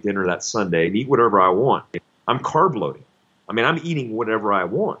late dinner that Sunday and eat whatever I want. I'm carb loading. I mean, I'm eating whatever I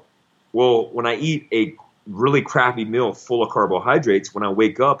want. Well, when I eat a really crappy meal full of carbohydrates, when I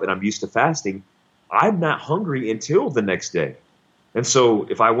wake up and I'm used to fasting, I'm not hungry until the next day. And so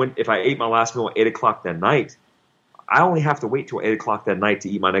if I ate my last meal at 8 o'clock that night, I only have to wait till 8 o'clock that night to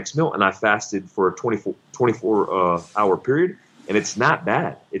eat my next meal. And I fasted for a 24 hour period. And it's not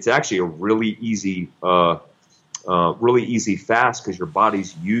bad. It's actually a really easy fast, because your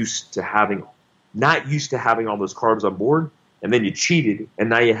body's not used to having all those carbs on board. And then you cheated, and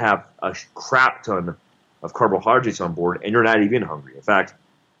now you have a crap ton of carbohydrates on board, and you're not even hungry. In fact,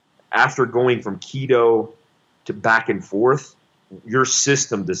 after going from keto to back and forth, your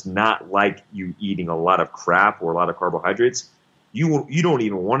system does not like you eating a lot of crap or a lot of carbohydrates. You don't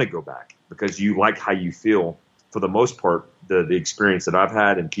even want to go back, because you like how you feel. For the most part, the experience that I've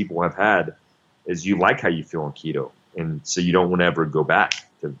had and people have had is you like how you feel on keto, and so you don't want to ever go back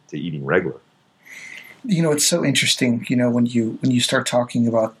to eating regular. It's so interesting, when you start talking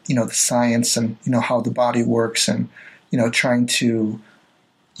about, the science and, how the body works, and, trying to,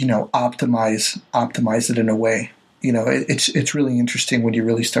 optimize it in a way. It's really interesting when you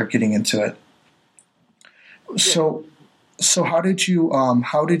really start getting into it. So how did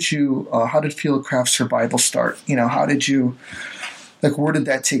Fieldcraft Survival start? How did you, where did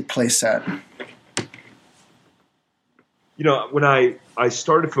that take place at? When I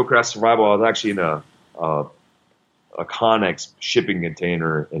started Fieldcraft Survival, I was actually in a Connex shipping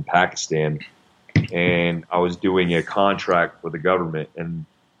container in Pakistan, and I was doing a contract for the government, and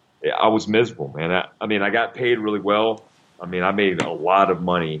I was miserable, man. I mean, I got paid really well. I mean, I made a lot of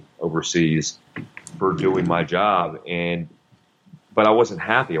money overseas for doing my job, but I wasn't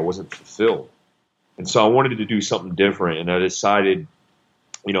happy. I wasn't fulfilled. And so I wanted to do something different. And I decided,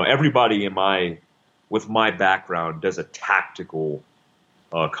 everybody with my background does a tactical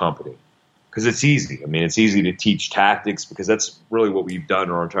company because it's easy. I mean, it's easy to teach tactics because that's really what we've done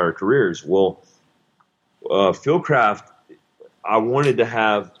our entire careers. Well, Fieldcraft, I wanted to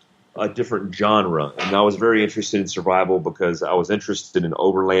have a different genre, and I was very interested in survival because I was interested in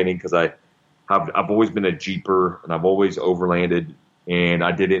overlanding because I've always been a jeeper and I've always overlanded, and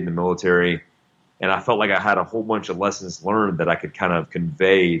I did it in the military, and I felt like I had a whole bunch of lessons learned that I could kind of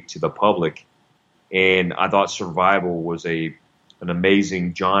convey to the public, and I thought survival was an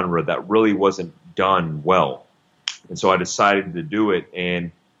amazing genre that really wasn't done well, and so I decided to do it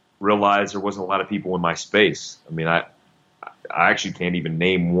and realized there wasn't a lot of people in my space. I mean, I actually can't even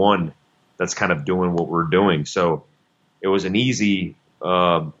name one that's kind of doing what we're doing. So it was an easy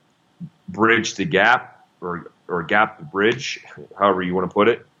bridge to gap or gap to bridge, however you want to put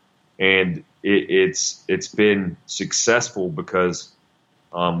it. And it's been successful because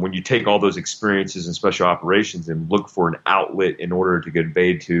when you take all those experiences in special operations and look for an outlet in order to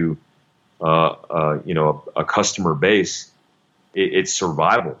convey to a customer base, it's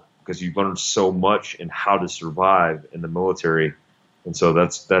survival. Because you learn so much in how to survive in the military, and so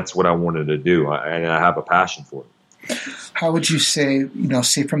that's what I wanted to do, and I have a passion for it. How would you say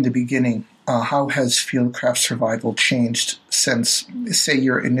from the beginning, how has Fieldcraft survival changed since, say,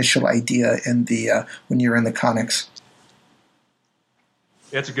 your initial idea in the when you were in the Conics?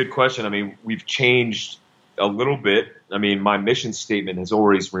 That's a good question. I mean, we've changed a little bit. I mean, my mission statement has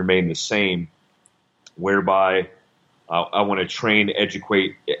always remained the same, whereby I want to train,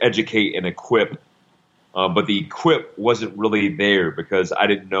 educate, and equip. But the equip wasn't really there because I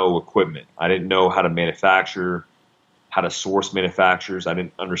didn't know equipment. I didn't know how to manufacture, how to source manufacturers. I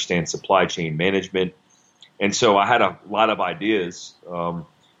didn't understand supply chain management. And so I had a lot of ideas.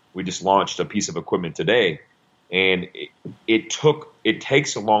 We just launched a piece of equipment today. And it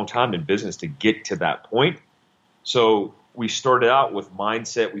takes a long time in business to get to that point. So we started out with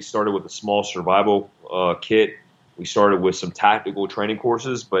mindset. We started with a small survival kit. We started with some tactical training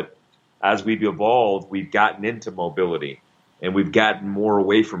courses, but as we've evolved, we've gotten into mobility and we've gotten more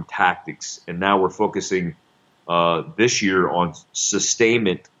away from tactics. And now we're focusing this year on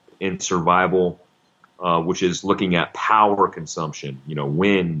sustainment in survival, which is looking at power consumption,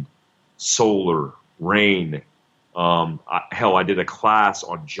 wind, solar, rain. I did a class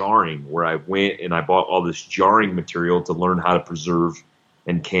on jarring where I went and I bought all this jarring material to learn how to preserve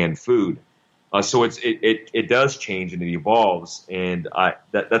and can food. So it does change and it evolves, and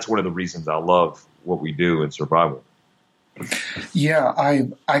that's one of the reasons I love what we do in survival. Yeah,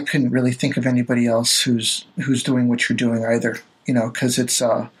 I couldn't really think of anybody else who's doing what you're doing either. Because it's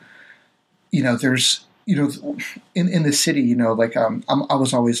there's in the city, I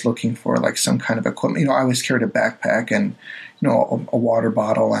was always looking for like some kind of equipment. I always carried a backpack and a water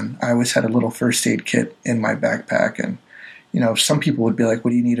bottle, and I always had a little first aid kit in my backpack. And some people would be like,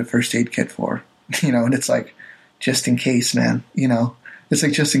 "What do you need a first aid kit for?" And it's like, just in case, man. It's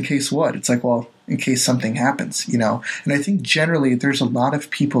like, just in case what? It's like, well, in case something happens. And I think generally there's a lot of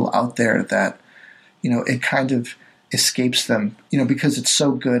people out there that it kind of escapes them, because it's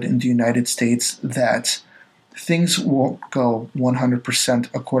so good in the United States that things won't go 100%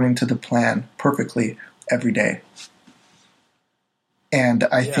 according to the plan perfectly every day. And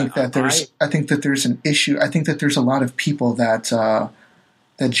I think that there's an issue. I think that there's a lot of people that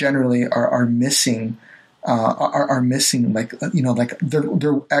generally are missing, like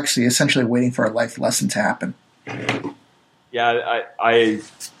they're actually essentially waiting for a life lesson to happen. Yeah,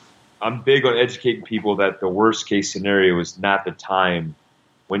 I'm big on educating people that the worst case scenario is not the time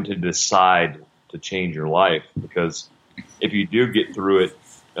when to decide to change your life, because if you do get through it,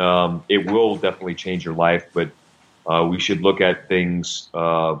 it will definitely change your life. But we should look at things,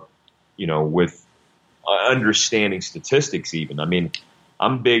 with understanding statistics even. I mean,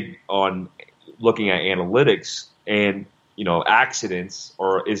 I'm big on looking at analytics, and, accidents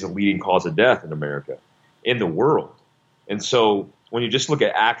is a leading cause of death in America, in the world. And so when you just look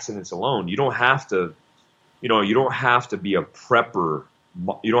at accidents alone, you don't have to be a prepper.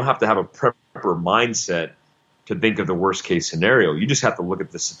 You don't have to have a prepper mindset to think of the worst case scenario. You just have to look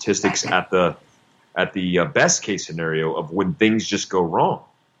at the statistics at the best case scenario of when things just go wrong.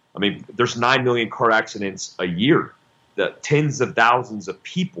 I mean, there's 9 million car accidents a year. That tens of thousands of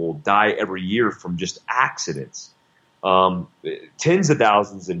people die every year from just accidents. Tens of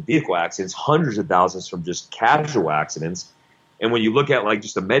thousands in vehicle accidents, hundreds of thousands from just casual accidents. And when you look at like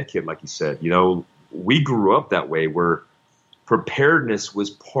just a med kit, like you said, you know, we grew up that way where preparedness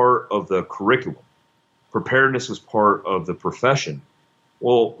was part of the curriculum. Preparedness was part of the profession.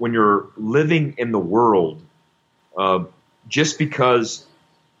 Well, when you're living in the world, just because,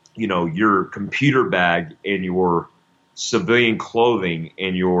 you know, your computer bag and your civilian clothing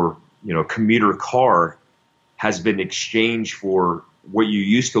and your, you know, commuter car has been exchanged for what you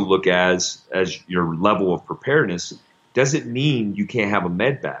used to look as your level of preparedness, doesn't mean you can't have a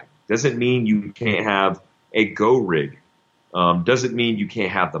med bag. Doesn't mean you can't have a go rig. Doesn't mean you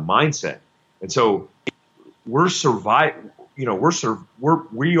can't have the mindset. And so we are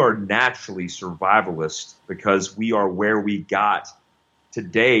naturally survivalists because we are where we got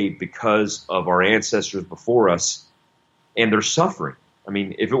today because of our ancestors before us and their suffering. I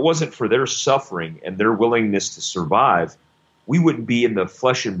mean, if it wasn't for their suffering and their willingness to survive, we wouldn't be in the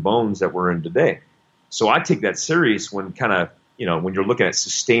flesh and bones that we're in today. So I take that serious when when you're looking at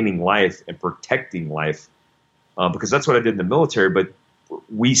sustaining life and protecting life, because that's what I did in the military. But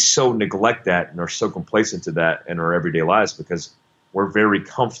we so neglect that and are so complacent to that in our everyday lives because we're very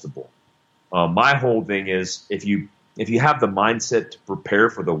comfortable. My whole thing is if you have the mindset to prepare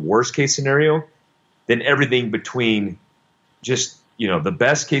for the worst case scenario, then everything between just, you know, the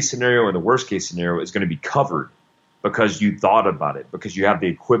best case scenario and the worst case scenario is going to be covered because you thought about it, because you have the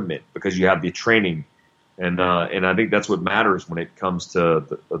equipment, because you have the training. And I think that's what matters when it comes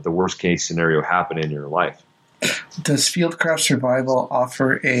to the worst case scenario happening in your life. Does Fieldcraft Survival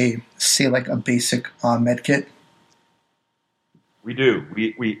offer a basic med kit? We do.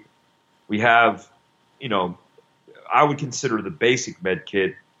 We have, you know, I would consider the basic med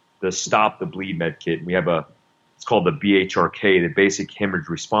kit the Stop the Bleed med kit. We have it's called the BHRK, the Basic Hemorrhage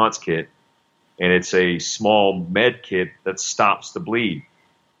Response Kit, and it's a small med kit that stops the bleed.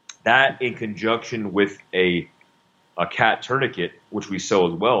 That, in conjunction with a CAT tourniquet, which we sell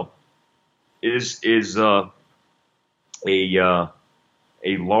as well, is a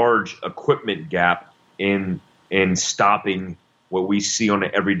large equipment gap in stopping what we see on an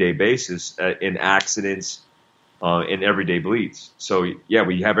everyday basis in accidents, in everyday bleeds. So yeah,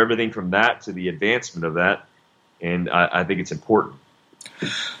 we have everything from that to the advancement of that, and I think it's important.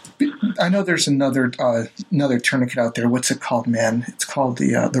 I know there's another tourniquet out there. What's it called, man? It's called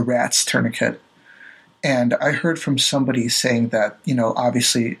the RATS tourniquet. And I heard from somebody saying that, you know,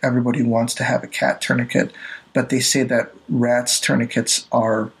 obviously everybody wants to have a CAT tourniquet, but they say that RATS tourniquets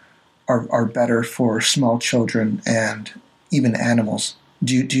are better for small children and even animals.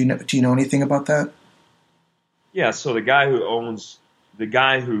 Do you know anything about that? Yeah. So the guy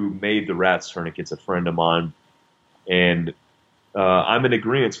who made the RATS tourniquet's a friend of mine, and I'm in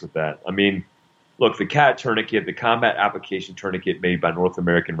agreement with that. I mean, look, the CAT tourniquet, the combat application tourniquet made by North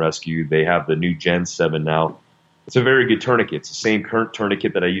American Rescue, they have the new Gen 7 now. It's a very good tourniquet. It's the same current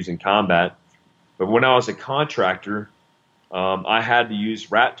tourniquet that I use in combat. But when I was a contractor, I had to use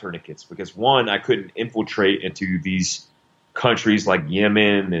RAT tourniquets because, one, I couldn't infiltrate into these countries like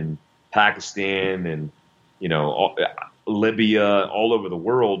Yemen and Pakistan and, you know, Libya, all over the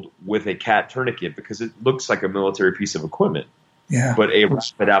world with a CAT tourniquet because it looks like a military piece of equipment. Yeah. But a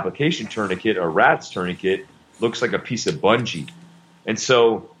rapid application tourniquet or RATS tourniquet looks like a piece of bungee. And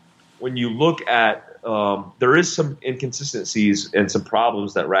so when you look at, there is some inconsistencies and some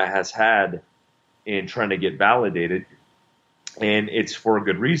problems that RAT has had in trying to get validated, and it's for a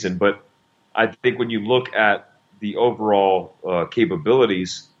good reason. But I think when you look at the overall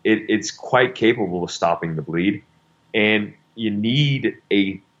capabilities, it's quite capable of stopping the bleed. And you need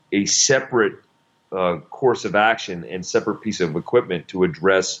a separate course of action and separate piece of equipment to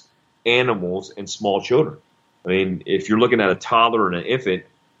address animals and small children. I mean, if you're looking at a toddler and an infant,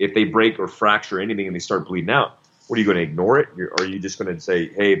 if they break or fracture anything and they start bleeding out, what are you going to ignore it? Or are you just going to say,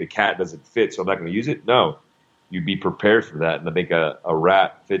 hey, the CAT doesn't fit, so I'm not going to use it? No, you'd be prepared for that. And I think a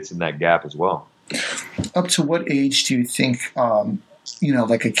RAT fits in that gap as well. Up to what age do you think,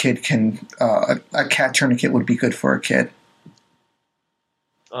 like a kid can, a CAT tourniquet would be good for a kid?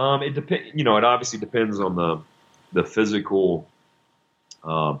 It depends. It obviously depends on the physical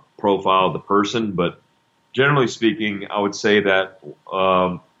profile of the person, but generally speaking, I would say that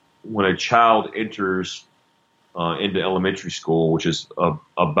when a child enters into elementary school, which is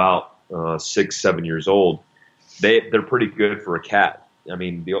about 6-7 years old, they're pretty good for a CAT. I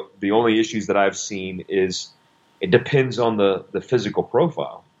mean, the only issues that I've seen is it depends on the physical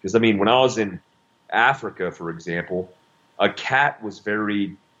profile. Because I mean, when I was in Africa, for example, a CAT was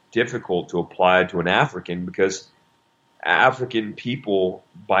very difficult to apply to an African because African people,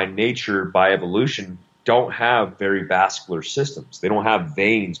 by nature, by evolution, don't have very vascular systems. They don't have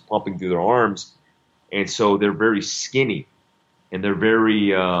veins pumping through their arms, and so they're very skinny. and they're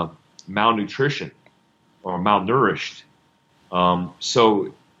very malnutrition or malnourished.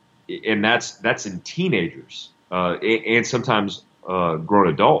 So, and that's in teenagers and sometimes grown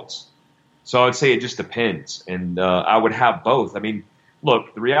adults. So I would say it just depends, and I would have both. I mean,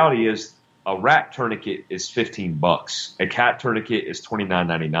 look, the reality is a rat tourniquet is $15, a cat tourniquet is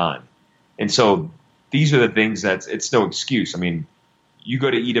 $29.99, and so these are the things it's no excuse. I mean, you go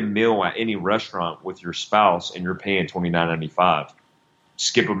to eat a meal at any restaurant with your spouse and you're paying $29.95.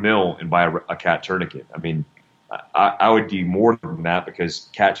 Skip a meal and buy a cat tourniquet. I mean, I would do more than that because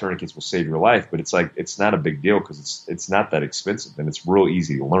cat tourniquets will save your life, but it's not a big deal because it's not that expensive and it's real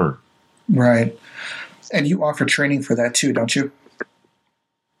easy to learn. Right. And you offer training for that too, don't you?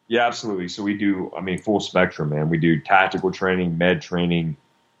 Yeah, absolutely. So we do, full spectrum, man. We do tactical training, med training,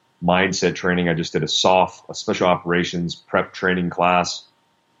 mindset training. I just did a special operations prep training class.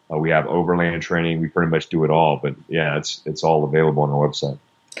 We have overland training. We pretty much do it all, but yeah, it's all available on our website.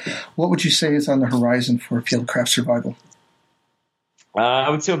 What would you say is on the horizon for Fieldcraft Survival? I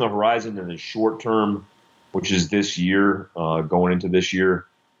would say on the horizon in the short term, which is this year, going into this year,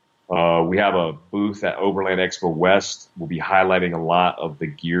 we have a booth at Overland Expo West. We'll be highlighting a lot of the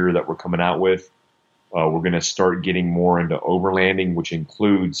gear that we're coming out with. We're going to start getting more into overlanding, which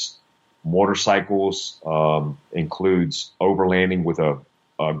includes motorcycles, includes overlanding with a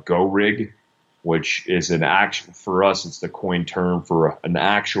go rig, which is an actual, for us, it's the coined term for an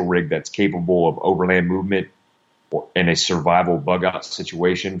actual rig that's capable of overland movement in a survival bug out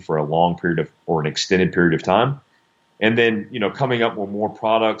situation for a long period of, or an extended period of time. And then, coming up with more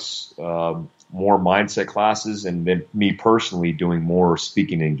products, more mindset classes, and then me personally doing more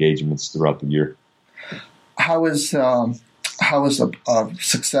speaking engagements throughout the year. How is a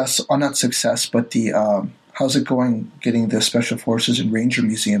success, or not success, but how's it going getting the Special Forces and Ranger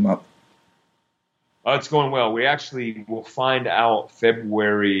Museum up? It's going well. We actually will find out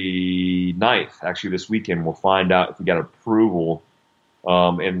February 9th, actually this weekend, we'll find out if we got approval.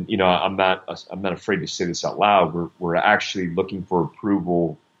 And I'm not afraid to say this out loud. We're actually looking for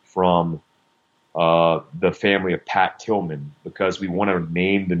approval from the family of Pat Tillman because we want to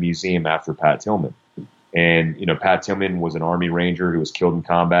name the museum after Pat Tillman. And Pat Tillman was an Army Ranger who was killed in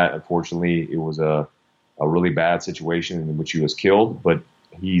combat. Unfortunately, it was a really bad situation in which he was killed. But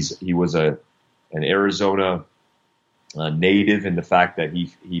he was an Arizona native in the fact that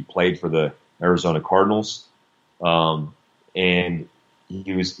he played for the Arizona Cardinals, and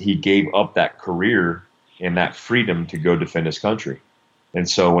he gave up that career and that freedom to go defend his country. And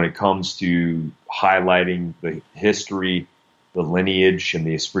so when it comes to highlighting the history, the lineage, and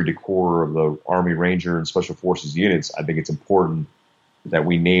the esprit de corps of the Army Ranger and Special Forces units, I think it's important that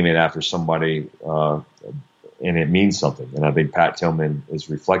we name it after somebody, and it means something. And I think Pat Tillman is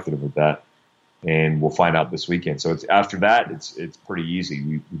reflective of that. And we'll find out this weekend. So after that, it's pretty easy.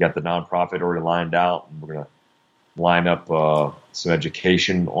 We got the nonprofit already lined out, and we're going to line up some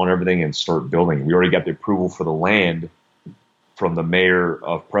education on everything and start building. We already got the approval for the land from the mayor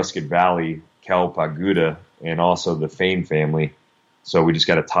of Prescott Valley, Cal Paguda, and also the Fain family. So we just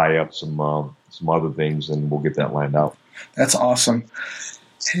got to tie up some other things, and we'll get that lined out. That's awesome.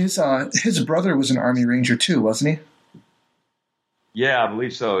 His brother was an Army Ranger too, wasn't he? Yeah, I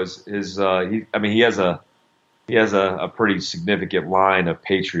believe so. He has a pretty significant line of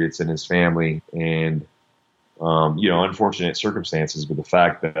patriots in his family, and unfortunate circumstances. But the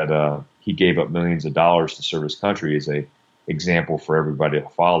fact that he gave up millions of dollars to serve his country is a example for everybody to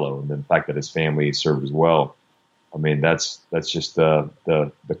follow. And the fact that his family served as well. I mean, that's just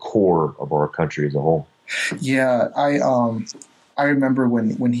the core of our country as a whole. Yeah, I remember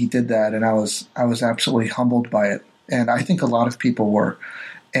when he did that, and I was absolutely humbled by it. And I think a lot of people were.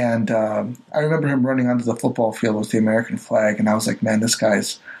 And I remember him running onto the football field with the American flag, and I was like, man, this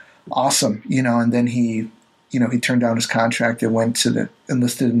guy's awesome, And then he turned down his contract and went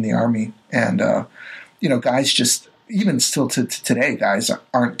enlisted in the Army. And guys just, even still to today, guys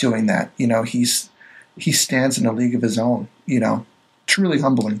aren't doing that. He stands in a league of his own. Truly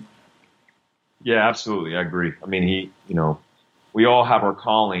humbling. Yeah, absolutely, I agree. I mean, we all have our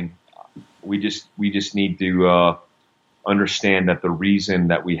calling. We just need to understand that the reason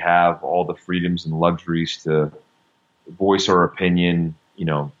that we have all the freedoms and luxuries to voice our opinion,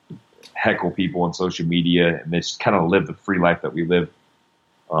 heckle people on social media, and just kind of live the free life that we live,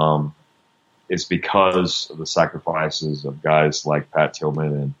 is because of the sacrifices of guys like Pat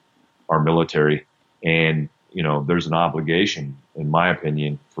Tillman and our military. And, there's an obligation, in my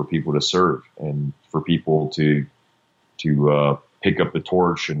opinion, for people to serve and for people to pick up the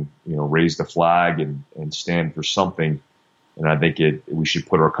torch and, raise the flag and stand for something. And I think we should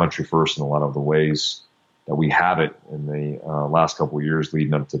put our country first in a lot of the ways we haven't in the last couple of years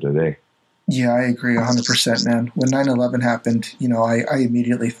leading up to today. Yeah, I agree 100%, man. When 9/11 happened, I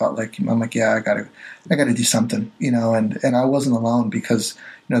immediately felt like, yeah, I gotta do something, and I wasn't alone because,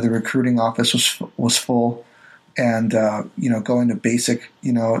 the recruiting office was full, and, going to basic,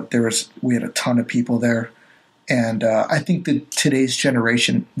 we had a ton of people there. And, I think that today's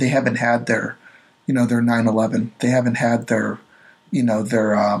generation, they haven't had their 9/11. They haven't had their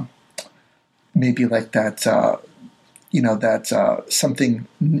maybe like that, something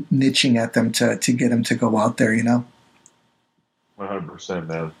niching at them to get them to go out there, 100%,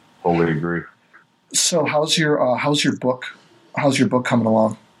 man. Totally agree. So how's your book coming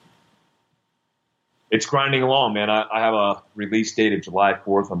along? It's grinding along, man. I have a release date of July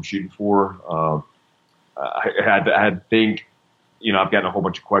 4th. I'm shooting for. I had think, I've gotten a whole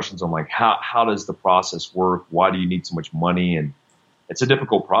bunch of questions on like how does the process work? Why do you need so much money? And it's a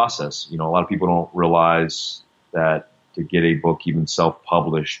difficult process. A lot of people don't realize that to get a book even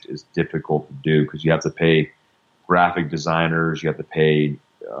self-published is difficult to do because you have to pay graphic designers, you have to pay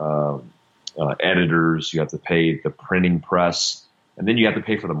editors, you have to pay the printing press, and then you have to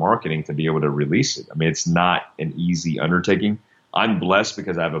pay for the marketing to be able to release it. I mean, it's not an easy undertaking. I'm blessed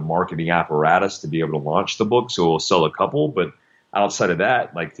because I have a marketing apparatus to be able to launch the book, so we'll sell a couple. But outside of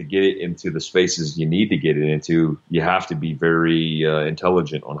that, like to get it into the spaces you need to get it into, you have to be very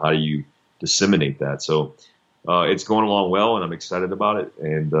intelligent on how you disseminate that. So it's going along well, and I'm excited about it,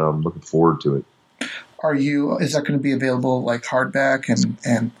 and looking forward to it. Is that going to be available like hardback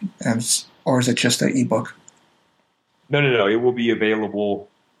and or is it just an ebook? No. It will be available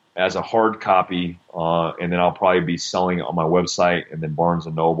as a hard copy, and then I'll probably be selling it on my website, and then Barnes &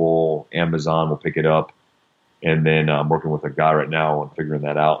 Noble, Amazon will pick it up. And then I'm working with a guy right now on figuring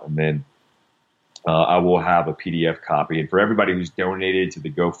that out. And then I will have a PDF copy. And for everybody who's donated to the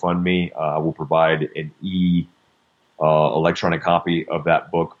GoFundMe, I will provide an electronic copy of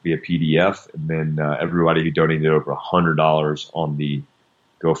that book via PDF. And then everybody who donated over $100 on the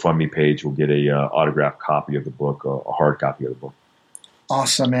GoFundMe page will get a autographed copy of the book, a hard copy of the book.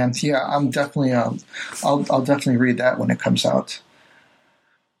 Awesome, man. Yeah, I'm definitely. I'll definitely read that when it comes out.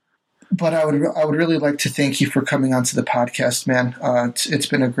 But I would really like to thank you for coming onto the podcast, man. It's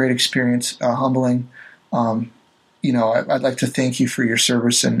been a great experience, humbling. I'd like to thank you for your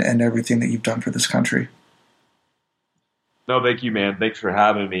service and everything that you've done for this country. No, thank you, man. Thanks for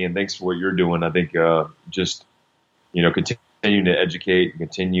having me, and thanks for what you're doing. I think just continuing to educate, and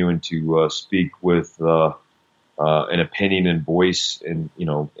continuing to speak with an opinion and voice, and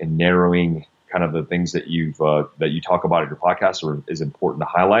and narrowing kind of the things that you talk about in your podcast is important to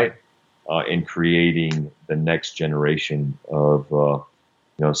highlight. In creating the next generation of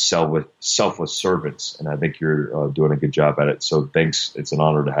selfless servants, and I think you're doing a good job at it. So thanks. It's an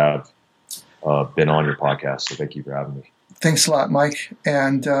honor to have been on your podcast. So thank you for having me. Thanks a lot, Mike.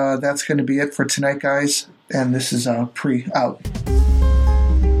 And that's going to be it for tonight, guys. And this is Pre out.